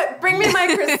 Bring me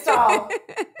my crystal.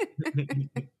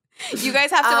 You guys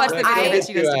have to watch the video that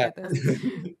you guys get this.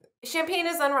 Champagne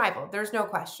is unrivaled. There's no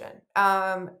question.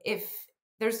 It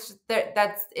is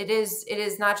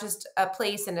not just a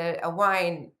place and a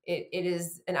wine. It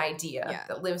is an idea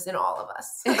that lives in all of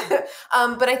us.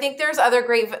 But I think there's other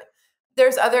great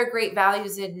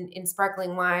values in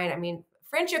sparkling wine. I mean,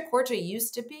 Franciacorta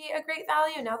used to be a great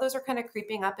value. Now those are kind of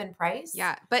creeping up in price.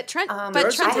 Yeah, but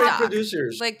Trento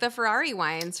producers like the Ferrari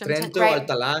wines from Trento,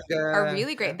 Altalaga are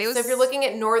really great. So if you're looking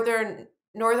at northern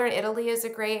Italy is a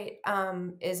great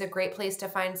place to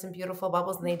find some beautiful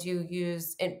bubbles, and they do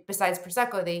use, and besides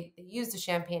Prosecco, they use the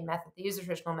Champagne method. They use the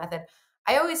traditional method.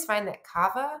 I always find that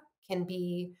Cava can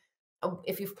be,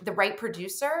 if you the right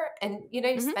producer, and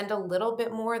you spend a little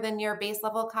bit more than your base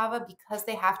level Cava because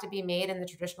they have to be made in the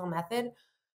traditional method.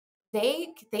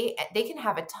 They can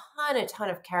have a ton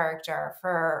of character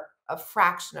for a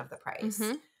fraction of the price.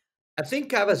 I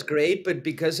think Cava's great, but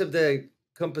because of the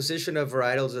composition of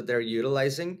varietals that they're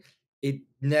utilizing, it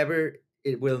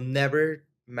will never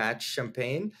match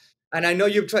Champagne. And I know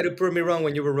you've tried to prove me wrong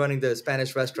when you were running the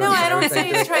Spanish restaurant. No, I don't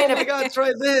say it's trying to. Oh my God,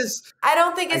 try this. I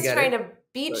don't think it's trying to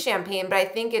beat Champagne, but I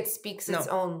think it speaks its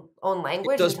own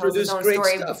language. It does and tells produce its own great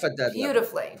story stuff at that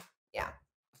beautifully. Level. Yeah.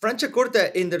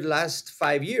 Franciacorta in the last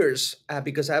 5 years,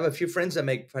 because I have a few friends that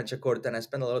make Franciacorta and I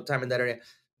spend a lot of time in that area,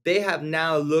 they have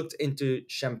now looked into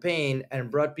Champagne and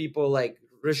brought people like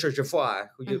Richard Geoffroy,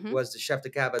 who was the chef de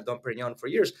cave at Dom Perignon for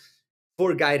years,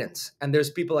 for guidance. And there's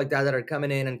people like that are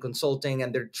coming in and consulting,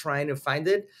 and they're trying to find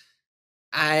it.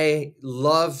 I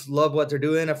love what they're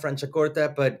doing at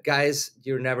Franciacorta, but guys,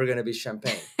 you're never going to be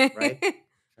Champagne, right?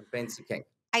 Champagne's the king.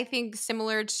 I think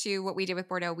similar to what we did with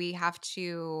Bordeaux, we have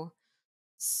to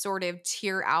sort of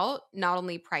tier out not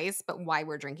only price, but why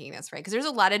we're drinking this, right? Because there's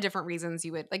a lot of different reasons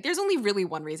you would, like, there's only really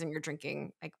one reason you're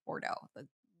drinking like Bordeaux.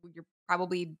 You're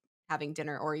probably having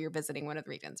dinner or you're visiting one of the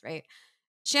regions, right?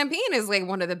 Champagne is like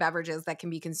one of the beverages that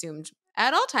can be consumed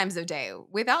at all times of day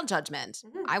without judgment.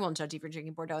 I won't judge you for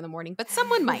drinking Bordeaux in the morning, but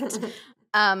someone might.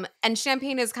 And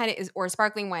Champagne or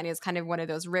sparkling wine is kind of one of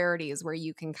those rarities where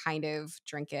you can kind of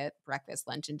drink it breakfast,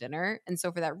 lunch, and dinner. And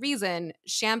so for that reason,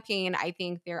 Champagne, I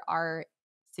think there are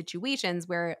situations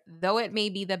where though it may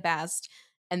be the best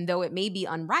and though it may be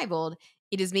unrivaled,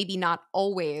 it is maybe not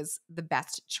always the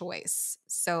best choice.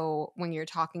 So when you're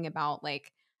talking about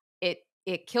like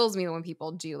it kills me when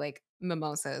people do like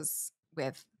mimosas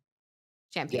with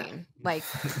Champagne. Like,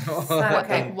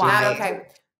 why?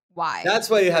 why. That's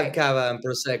why you have Cava and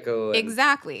Prosecco.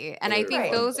 Exactly. And I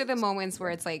think those are the things. moments where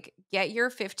it's like, get your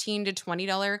 $15 to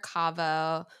 $20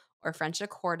 Cava or French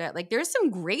Accorda. Like there's some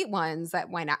great ones that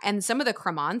and some of the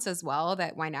Cremants as well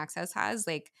that Wine Access has,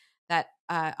 like that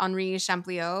Henri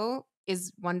Champleau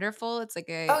is wonderful. It's like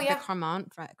the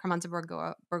Cremant de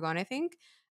Bourgogne, I think,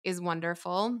 is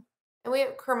wonderful. And we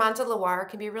have Cremant de Loire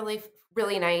can be really,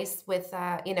 really nice with,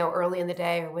 early in the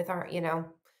day or with our,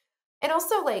 and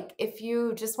also like if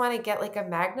you just want to get like a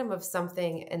magnum of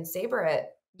something and savor it.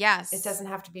 Yes. It doesn't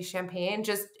have to be champagne.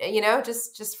 Just,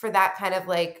 just for that kind of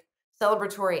like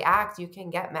celebratory act, you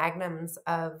can get magnums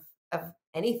of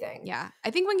anything. Yeah. I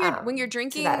think when you're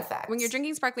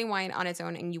drinking sparkling wine on its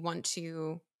own and you want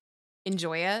to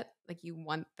enjoy it, like you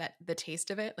want the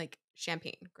taste of it, like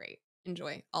champagne, great.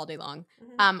 Enjoy all day long.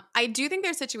 Mm-hmm. I do think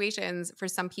there's situations for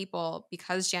some people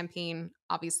because champagne,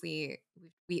 obviously,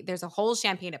 there's a whole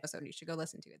champagne episode you should go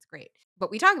listen to. It's great. But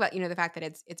we talk about, the fact that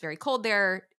it's very cold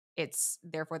there. It's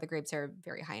therefore the grapes are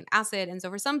very high in acid. And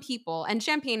so for some people, and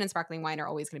champagne and sparkling wine are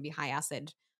always going to be high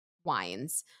acid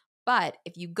wines. But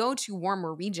if you go to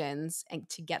warmer regions and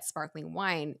to get sparkling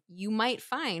wine, you might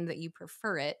find that you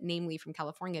prefer it, namely from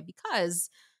California,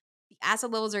 because the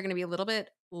acid levels are going to be a little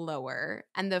bit lower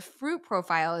and the fruit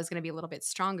profile is going to be a little bit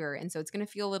stronger. And so it's going to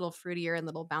feel a little fruitier and a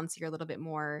little bouncier, a little bit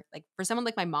more like for someone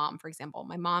like my mom, for example.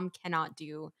 My mom cannot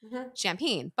do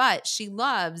champagne, but she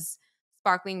loves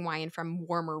sparkling wine from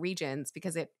warmer regions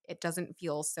because it doesn't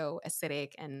feel so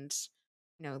acidic and,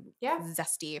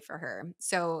 zesty for her.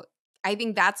 So I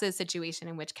think that's a situation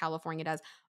in which California does.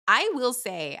 I will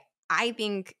say, I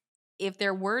think if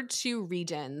there were two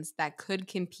regions that could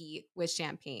compete with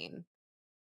champagne,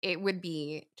 it would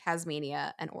be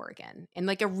Tasmania and Oregon in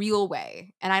like a real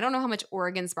way. And I don't know how much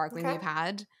Oregon sparkling we've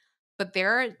had, but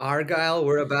there Argyle,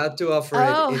 we're about to offer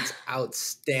it. It's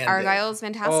outstanding. Argyle's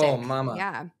fantastic. Oh, mama.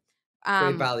 Yeah.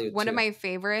 Great value one too. of my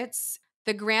favorites,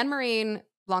 the Grand Marine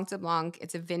Blanc de Blanc.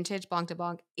 It's a vintage Blanc de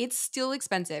Blanc. It's still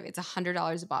expensive. It's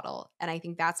 $100 a bottle. And I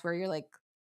think that's where you're like,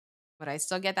 would I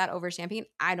still get that over champagne?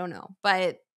 I don't know.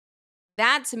 But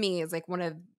that to me is like one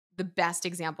of the best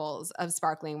examples of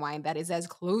sparkling wine that is as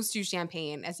close to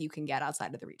champagne as you can get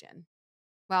outside of the region.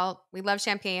 Well, we love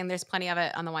champagne. There's plenty of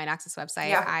it on the Wine Access website.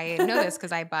 Yeah. I know this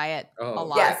because I buy it a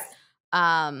lot. Yes.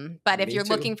 But if you're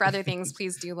looking for other things,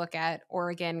 please do look at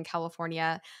Oregon,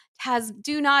 California.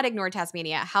 Do not ignore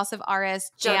Tasmania. House of Aris,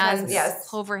 Jan's,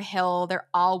 Clover Hill. They're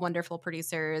all wonderful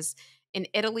producers. In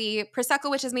Italy,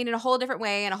 Prosecco, which is made in a whole different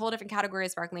way in a whole different category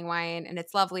of sparkling wine, and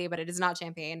it's lovely, but it is not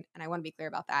champagne, and I want to be clear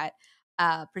about that.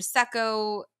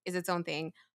 Prosecco is its own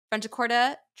thing. French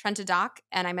Accorda, Trenta Doc,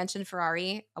 and I mentioned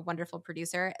Ferrari, a wonderful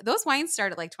producer. Those wines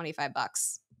start at like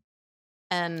 $25.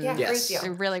 And great deal.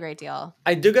 A really great deal.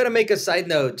 I do got to make a side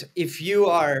note. If you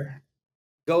are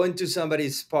going to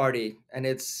somebody's party and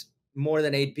it's more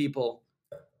than 8 people,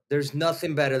 there's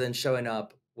nothing better than showing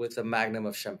up with a magnum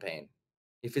of champagne.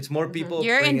 If it's more people,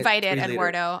 you're invited,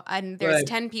 Eduardo, and there's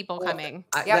 10 people coming.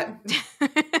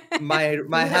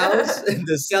 My house,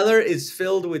 the cellar is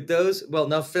filled with those. Well,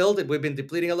 not filled. We've been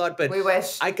depleting a lot, but we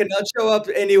wish. I cannot show up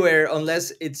anywhere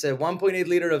unless it's a 1.8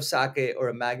 liter of sake or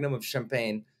a magnum of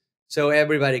champagne, so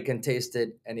everybody can taste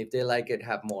it, and if they like it,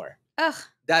 have more. Ugh.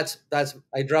 That's.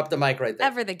 I dropped the mic right there.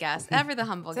 Ever the guest, ever the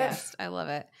humble guest. I love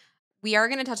it. We are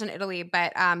going to touch on Italy,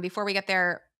 but before we get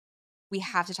there, we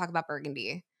have to talk about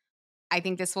Burgundy. I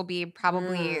think this will be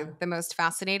probably the most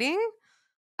fascinating.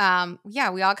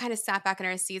 We all kind of sat back in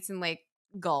our seats and like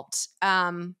gulped.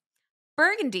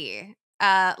 Burgundy,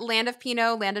 land of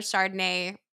Pinot, land of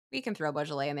Chardonnay. We can throw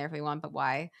Beaujolais in there if we want, but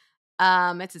why?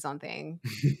 It's its own thing.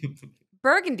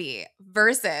 Burgundy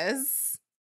versus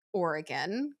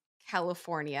Oregon,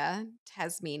 California,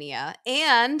 Tasmania,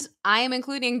 and I am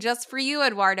including just for you,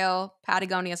 Eduardo,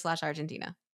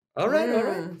 Patagonia/Argentina. All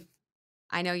right.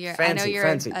 I know you're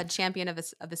a champion of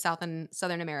the South and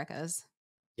Southern Americas.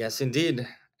 Yes, indeed.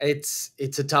 It's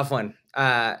a tough one.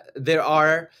 There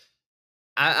are,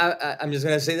 I'm just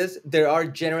going to say this, there are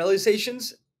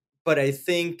generalizations, but I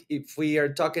think if we are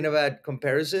talking about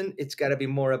comparison, it's got to be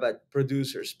more about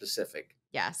producer specific.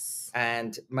 Yes.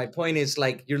 And my point is,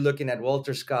 like, you're looking at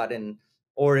Walter Scott in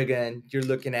Oregon, you're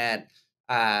looking at,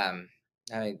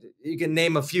 you can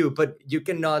name a few, but you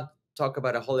cannot talk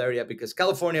about a whole area because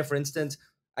California, for instance,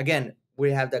 again, we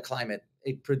have that climate.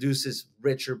 It produces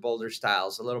richer, bolder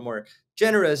styles, a little more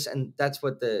generous, and that's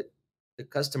what the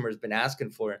customer's been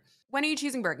asking for. When are you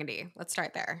choosing Burgundy? Let's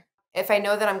start there. If I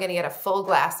know that I'm going to get a full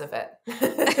glass of it.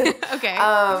 Okay.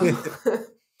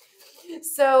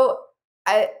 So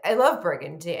I love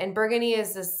Burgundy, and Burgundy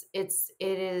is this. It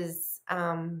is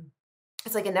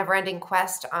it's like a never-ending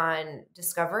quest on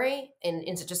discovery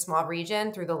in such a small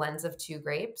region through the lens of 2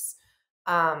 grapes.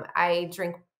 I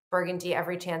drink Burgundy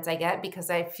every chance I get because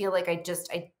I feel like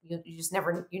you just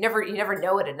never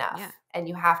know it enough, and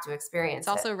you have to experience it.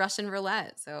 It's also Russian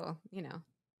roulette, so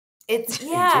It's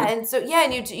and so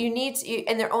and you need to,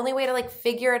 and the only way to like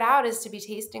figure it out is to be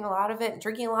tasting a lot of it and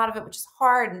drinking a lot of it, which is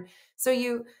hard. And so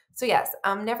yes,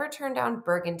 never turn down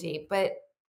Burgundy, but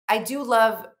I do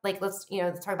love, like, let's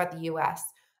talk about the US.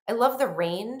 I love the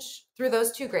range through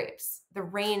those 2 grapes, the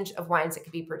range of wines that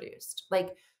can be produced.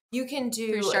 Like, you can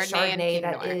do a Chardonnay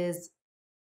that is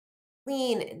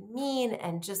clean and mean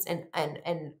and just and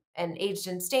aged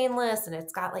in stainless, and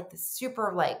it's got like this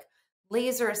super like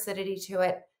laser acidity to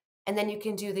it. And then you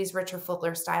can do these richer,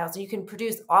 fuller styles. And you can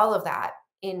produce all of that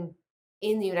in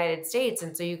the United States.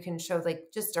 And so you can show like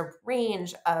just a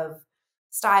range of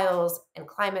styles and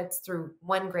climates through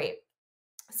one grape.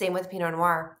 Same with Pinot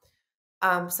Noir.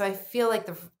 So I feel like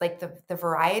the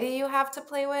variety you have to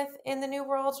play with in the New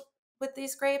World with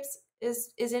these grapes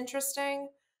is interesting.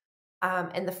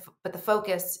 But the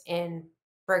focus in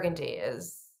Burgundy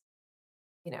is,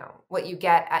 what you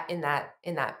get in that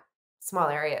small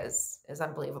area is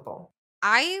unbelievable.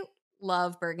 I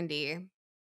love Burgundy,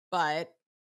 but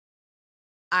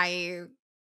I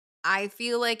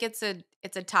feel like it's a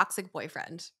toxic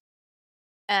boyfriend.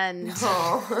 And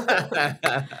I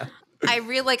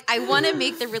want to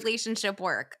make the relationship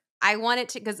work. I want it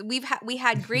to, because we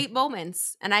had great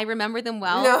moments and I remember them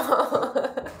well.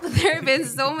 No. There have been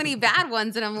so many bad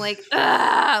ones and I'm like,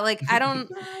 ugh, like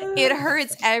it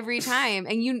hurts every time.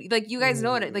 And you guys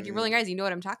know it, like you're rolling eyes, you know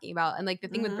what I'm talking about. And like the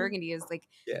thing with Burgundy is like,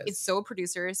 it's so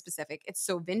producer specific, it's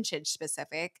so vintage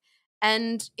specific.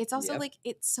 And it's also like,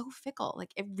 it's so fickle.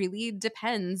 Like it really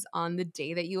depends on the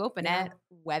day that you open it,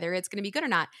 whether it's going to be good or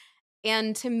not.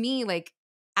 And to me, like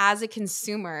as a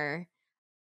consumer,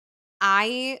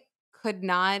 I could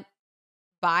not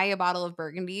buy a bottle of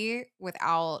Burgundy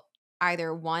without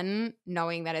either one,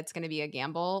 knowing that it's going to be a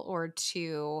gamble, or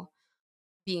two,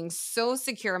 being so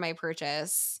secure in my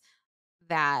purchase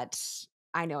that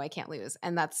I know I can't lose.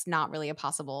 And that's not really a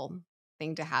possible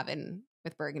thing to have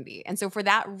with Burgundy. And so for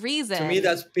that reason, to me,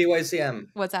 that's PYCM.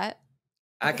 What's that?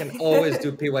 I can always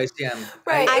do PYCM.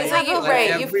 Right. I have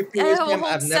every PYCM. a whole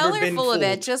I've never cellar been full fooled. of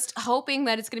it, just hoping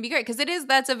that it's going to be great, because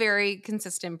that's a very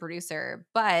consistent producer.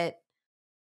 But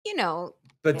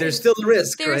but there's still a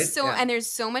risk, right? And there's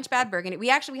so much bad Burgundy. We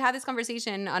had this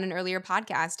conversation on an earlier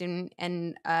podcast,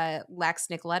 and Lex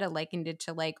Nicoletta likened it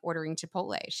to like ordering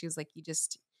Chipotle. She was like, you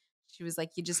just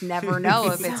never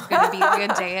know if it's going to be a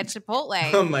good day at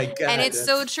Chipotle. Oh my God. And it's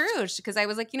so true, because I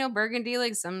was like, Burgundy,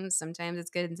 like sometimes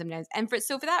it's good and sometimes, and for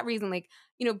that reason, like,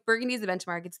 Burgundy is the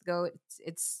benchmark. It's the go.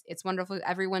 It's wonderful.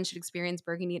 Everyone should experience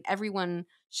Burgundy, and everyone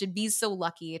should be so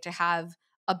lucky to have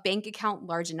a bank account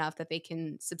large enough that they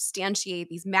can substantiate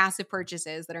these massive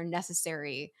purchases that are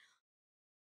necessary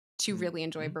to really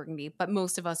enjoy Burgundy. But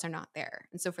most of us are not there.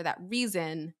 And so for that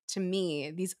reason, to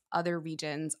me, these other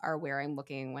regions are where I'm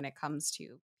looking when it comes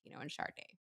to Pinot and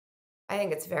Chardonnay. I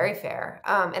think it's very fair.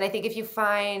 And I think if you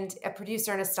find a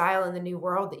producer and a style in the New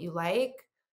World that you like,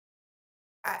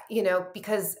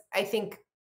 because I think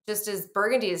just as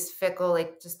Burgundy is fickle,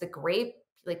 like just the grape,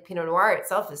 like Pinot Noir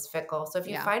itself is fickle. So if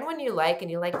you find one you like and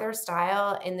you like their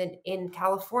style, and then in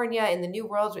California, in the New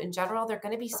World in general, they're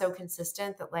going to be so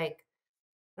consistent that like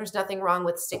there's nothing wrong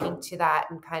with sticking to that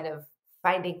and kind of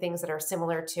finding things that are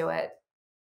similar to it.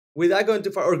 Without going too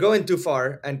far or going too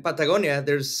far, and Patagonia,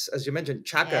 there's, as you mentioned,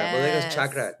 Chakra, Bodegas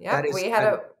Chakra. Yeah, that is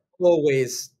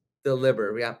always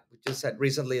deliver. We just had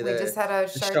recently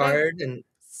the Chard, and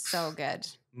so good,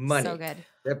 money. So good.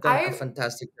 They've done a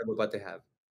fantastic job with what they have.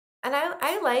 And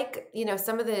I like,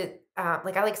 some of the,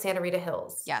 like I like Santa Rita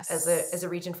Hills as a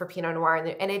region for Pinot Noir.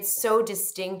 And it's so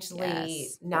distinctly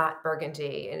not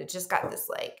Burgundy. And it just got this,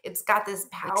 it's got this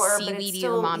power, like but it's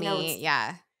still, umami.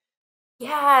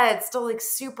 It's still like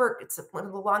super, it's one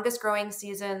of the longest growing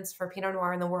seasons for Pinot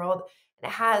Noir in the world.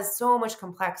 And it has so much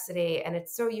complexity and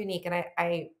it's so unique. And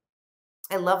I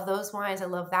love those wines. I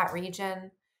love that region.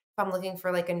 If I'm looking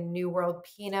for like a New World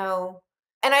Pinot.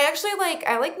 And I actually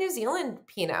like New Zealand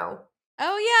Pinot.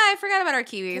 Oh yeah, I forgot about our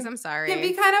Kiwis. I'm sorry. Can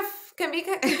be kind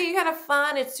of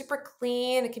fun. It's super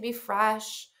clean. It can be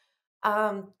fresh.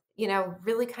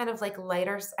 Really kind of like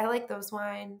lighter. I like those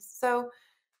wines. So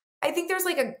I think there's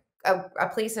like a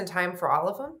place and time for all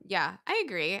of them. Yeah, I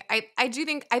agree. I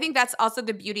think that's also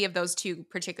the beauty of those two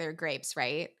particular grapes,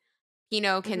 right?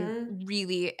 Pinot can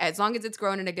really, as long as it's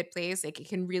grown in a good place, it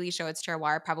can really show its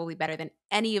terroir probably better than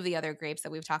any of the other grapes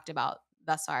that we've talked about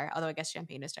thus far. Although I guess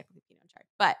Champagne is technically Pinot and Chard.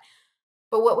 But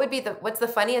But what's the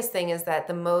funniest thing is that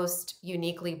the most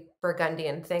uniquely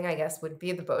Burgundian thing, I guess, would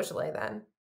be the Beaujolais then.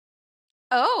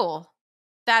 Oh,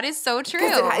 that is so true.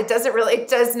 It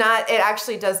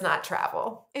actually does not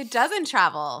travel. It doesn't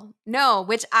travel. No,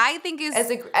 which I think is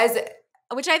true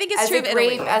of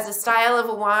Italy. As a style of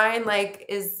a wine,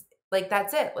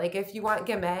 that's it. Like if you want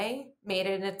Gamay made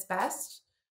in its best,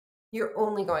 you're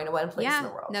only going to one place in the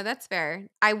world. No, that's fair.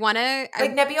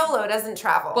 Nebbiolo doesn't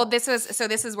travel. Well, this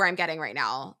is where I'm getting right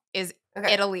now is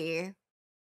Italy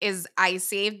is I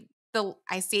saved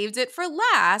it for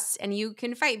last, and you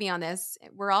can fight me on this.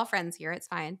 We're all friends here. It's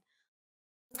fine.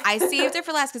 I saved it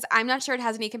for last because I'm not sure it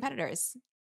has any competitors.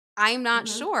 I'm not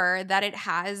sure that it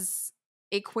has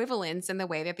equivalents in the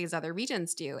way that these other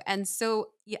regions do. And so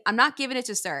I'm not giving it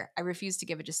to Sir. I refuse to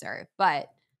give it to Sir, but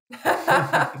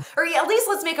or at least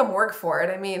let's make them work for it.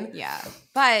 I mean,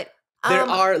 but there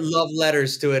are love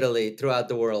letters to Italy throughout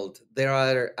the world. There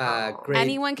are great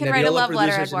anyone can write a love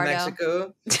letter, Eduardo.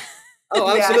 Mexico.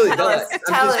 Oh, absolutely. I'm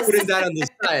just putting that on the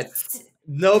side.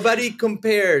 Nobody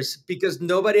compares because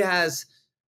nobody has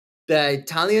the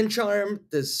Italian charm,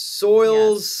 the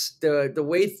soils, the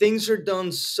way things are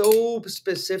done so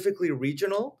specifically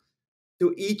regional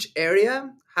to each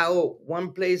area. How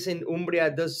one place in Umbria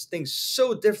does things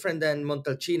so different than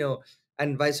Montalcino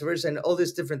and vice versa, and all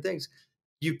these different things.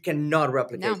 You cannot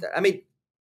replicate that. I mean,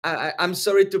 I'm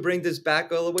sorry to bring this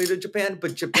back all the way to Japan,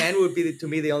 but Japan would be, to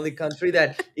me, the only country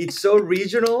that it's so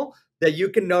regional that you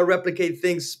cannot replicate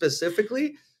things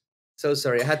specifically. So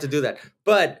sorry, I had to do that.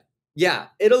 But yeah,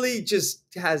 Italy just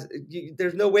has,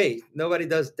 there's no way. Nobody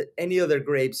does any other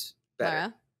grapes better.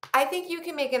 Lara? I think you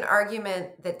can make an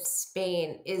argument that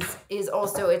Spain is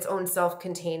also its own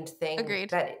self-contained thing. Agreed.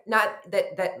 That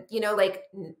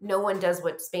no one does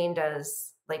what Spain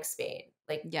does like Spain,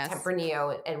 like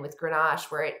Tempranillo and with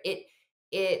Grenache, where it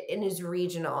is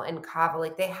regional, and Cava,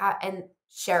 like they have, and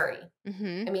sherry.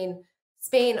 Mm-hmm. I mean,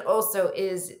 Spain also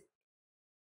is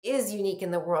unique in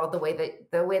the world the way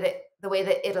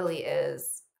that Italy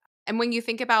is. And when you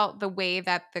think about the way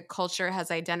that the culture has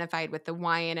identified with the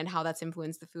wine and how that's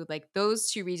influenced the food, like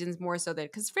those two regions more so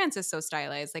that, because France is so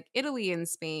stylized, like Italy and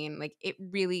Spain, like it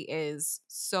really is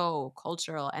so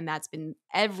cultural, and that's been,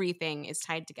 everything is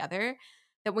tied together,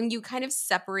 that when you kind of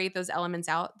separate those elements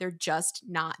out, they're just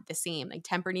not the same. Like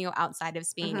Tempranillo outside of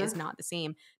Spain is not the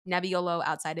same. Nebbiolo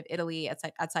outside of Italy,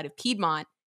 outside of Piedmont,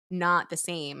 not the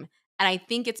same. And I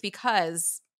think it's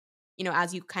because,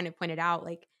 as you kind of pointed out,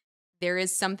 like there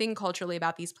is something culturally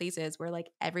about these places where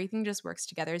like everything just works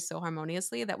together so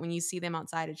harmoniously that when you see them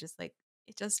outside, it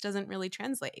just doesn't really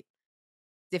translate.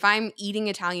 If I'm eating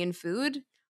Italian food,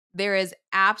 there is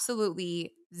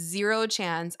absolutely zero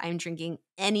chance I'm drinking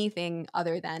anything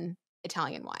other than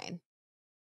Italian wine.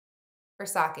 Or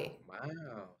sake.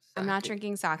 Wow. I'm not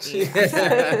drinking sake.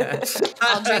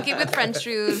 I'll drink it with French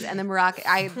shoes and the Moroccan.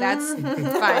 That's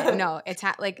fine. No, it's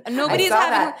nobody's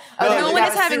having. No one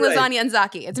is having lasagna and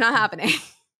sake. It's not happening.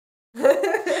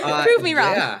 Prove me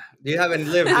wrong. Yeah, you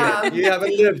haven't lived yet. You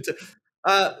haven't lived.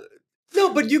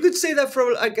 No, but you could say that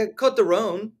for like a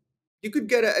Coteron. You could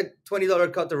get a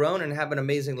 $20 Coteron and have an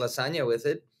amazing lasagna with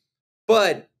it.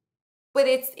 But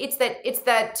it's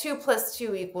that 2 +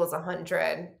 2 =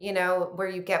 100, where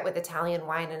you get with Italian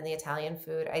wine and the Italian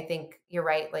food. I think you're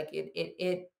right. Like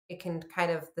it can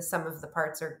kind of, the sum of the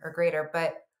parts are greater,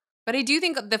 but I do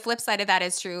think the flip side of that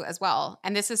is true as well.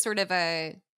 And this is sort of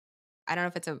I don't know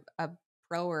if it's a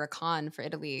pro or a con for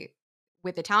Italy.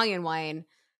 With Italian wine,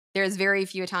 there's very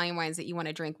few Italian wines that you want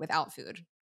to drink without food.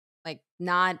 Like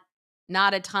not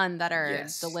a ton that are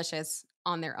delicious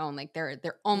on their own. Like they're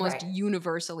almost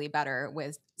universally better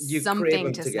with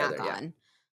something to snack on.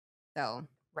 So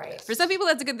for some people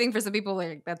that's a good thing. For some people,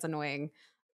 like that's annoying.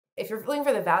 If you're looking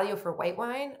for the value for white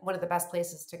wine, one of the best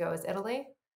places to go is Italy.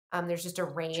 There's just a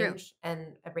range and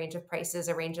a range of prices,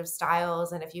 a range of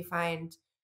styles, and if you find,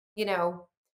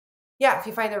 if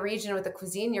you find the region with the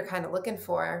cuisine you're kind of looking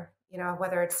for,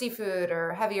 whether it's seafood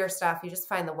or heavier stuff, you just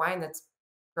find the wine that's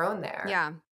grown there.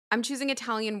 Yeah, I'm choosing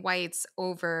Italian whites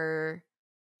over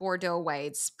Bordeaux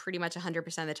whites pretty much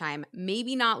 100% of the time.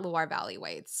 Maybe not Loire Valley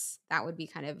whites. That would be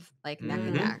kind of like neck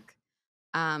and neck.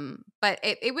 But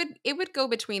it would go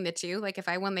between the two. Like if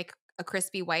I want to make a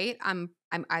crispy white, I'm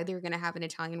either going to have an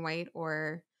Italian white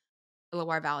or a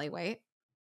Loire Valley white.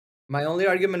 My only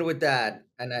argument with that,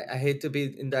 and I hate to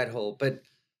be in that hole, but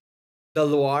the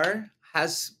Loire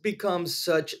has become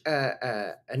such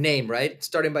a name, right?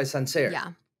 Starting by Sancerre.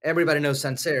 Yeah. Everybody knows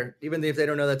Sancerre, even if they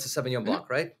don't know that's a Sauvignon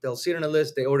Blanc, right? They'll see it on a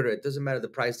list, they order it. Doesn't matter the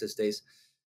price these days.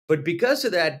 But because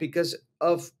of that, because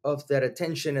of that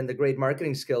attention and the great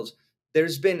marketing skills,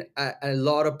 there's been a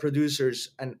lot of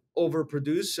producers and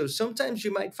overproduced. So sometimes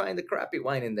you might find a crappy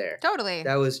wine in there. Totally.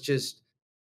 That was just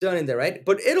done in there, right?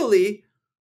 But Italy,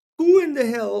 who in the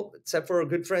hell, except for our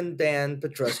good friend Dan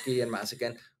Petrosky and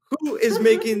Masakan, who is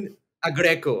making a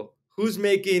Greco? Who's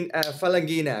making a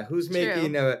Falangina? Who's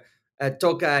making a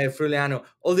Tokai, Friuliano?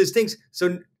 All these things.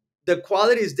 So the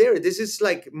quality is there. This is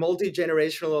like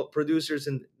multi-generational producers,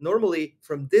 and normally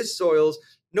from these soils,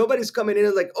 nobody's coming in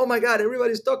and like, oh my God,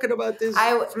 everybody's talking about this.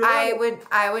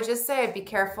 I would just say be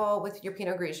careful with your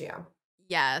Pinot Grigio.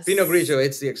 Yes. Pinot Grigio,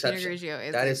 it's the exception. Pinot Grigio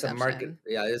is that the is exception. a market.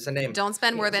 Yeah, it's a name. Don't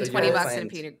spend more than $20 in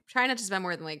Pinot. Try not to spend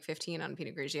more than like 15 on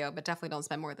Pinot Grigio, but definitely don't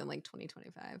spend more than like 20,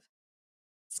 25.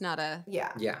 It's not a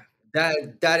Yeah.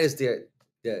 That is the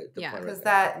point, because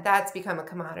that's become a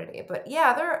commodity. But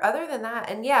yeah, other than that,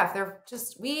 and yeah, if they're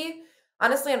just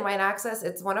honestly, in Wine Access,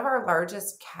 it's one of our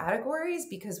largest categories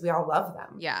because we all love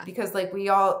them. Yeah. Because like we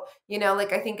all,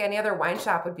 like I think any other wine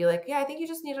shop would be like, yeah, I think you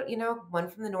just need, one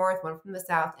from the north, one from the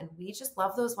south. And we just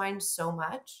love those wines so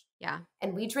much. Yeah.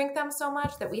 And we drink them so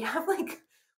much that we'll have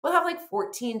like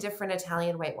 14 different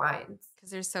Italian white wines. Because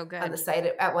they're so good. On the site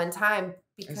at one time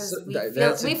because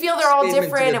we feel they're all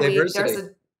different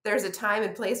and there's a time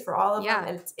and place for all of them.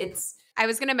 And it's I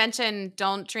was going to mention,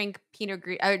 don't drink Pinot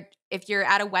Grigio. If you're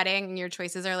at a wedding and your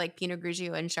choices are like Pinot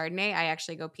Grigio and Chardonnay, I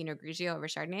actually go Pinot Grigio over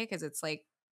Chardonnay because it's like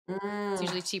it's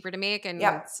usually cheaper to make and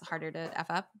it's harder to F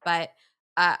up. But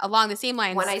along the same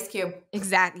lines, one ice cube.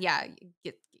 Exactly. Yeah.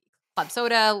 Get club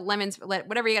soda, lemons,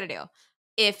 whatever you got to do.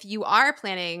 If you are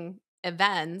planning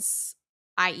events,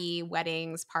 i.e.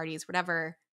 weddings, parties,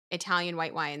 whatever, Italian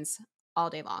white wines all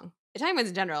day long. Italian wines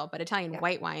in general, but Italian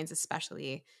white wines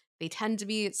especially. They tend to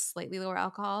be slightly lower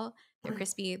alcohol. They're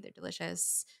crispy. They're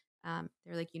delicious.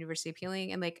 They're like universally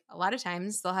appealing. And like a lot of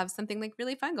times they'll have something like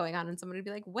really fun going on and somebody would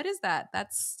be like, what is that?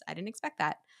 I didn't expect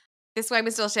that. This wine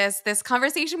was delicious. This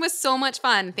conversation was so much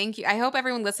fun. Thank you. I hope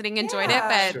everyone listening enjoyed it.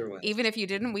 But even if you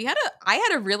didn't, I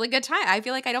had a really good time. I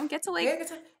feel like I don't get to like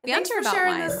banter about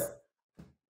wine.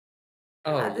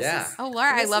 Oh, yeah. Oh,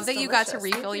 Laura, I love that you got to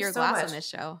refill your glass on this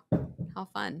show. How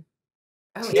fun.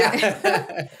 Oh,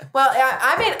 yeah. Well,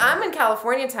 I'm in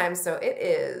California time, so it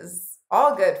is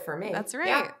all good for me. That's right.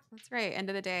 Yeah. That's right. End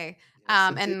of the day.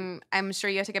 And I'm sure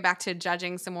you have to get back to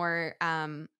judging some more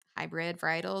hybrid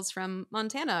varietals from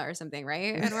Montana or something,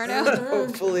 right, Eduardo?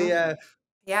 Hopefully,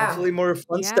 hopefully more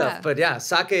fun stuff. But yeah,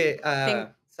 sake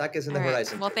is in the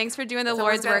horizon. Well, thanks for doing the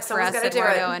Lord's work for us,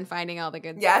 Eduardo, and finding all the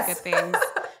good things.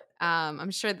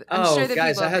 I'm sure that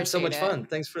guys, people I had so much it. fun.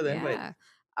 Thanks for the invite.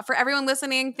 For everyone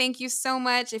listening, thank you so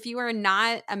much. If you are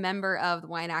not a member of the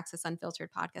Wine Access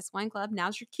Unfiltered Podcast Wine Club,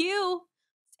 now's your cue.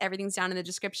 Everything's down in the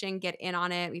description. Get in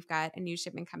on it. We've got a new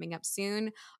shipment coming up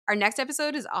soon. Our next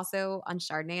episode is also on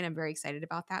Chardonnay, and I'm very excited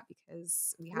about that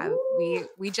because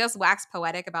we just waxed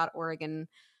poetic about Oregon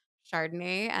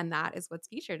Chardonnay, and that is what's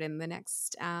featured in the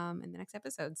next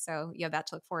episode. So you have that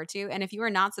to look forward to. And if you are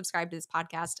not subscribed to this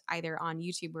podcast, either on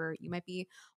YouTube where you might be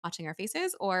watching our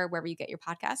faces or wherever you get your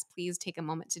podcast, please take a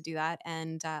moment to do that.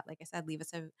 And like I said, leave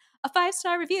us a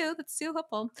 5-star review. That's so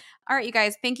helpful. All right, you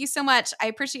guys, thank you so much. I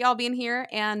appreciate y'all being here.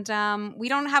 And we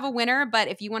don't have a winner, but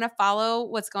if you want to follow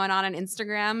what's going on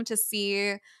Instagram to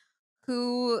see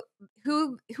who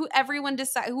everyone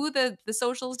decide, who the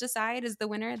socials decide is the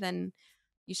winner, then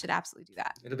you should absolutely do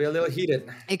that. It'll be a little heated.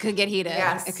 It could get heated.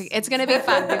 Yes. It's going to be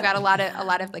fun. We've got a lot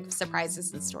of like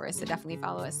surprises in store, so definitely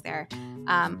follow us there.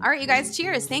 All right, you guys,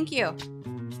 cheers. Thank you.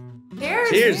 Cheers.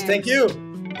 Cheers. Thank you.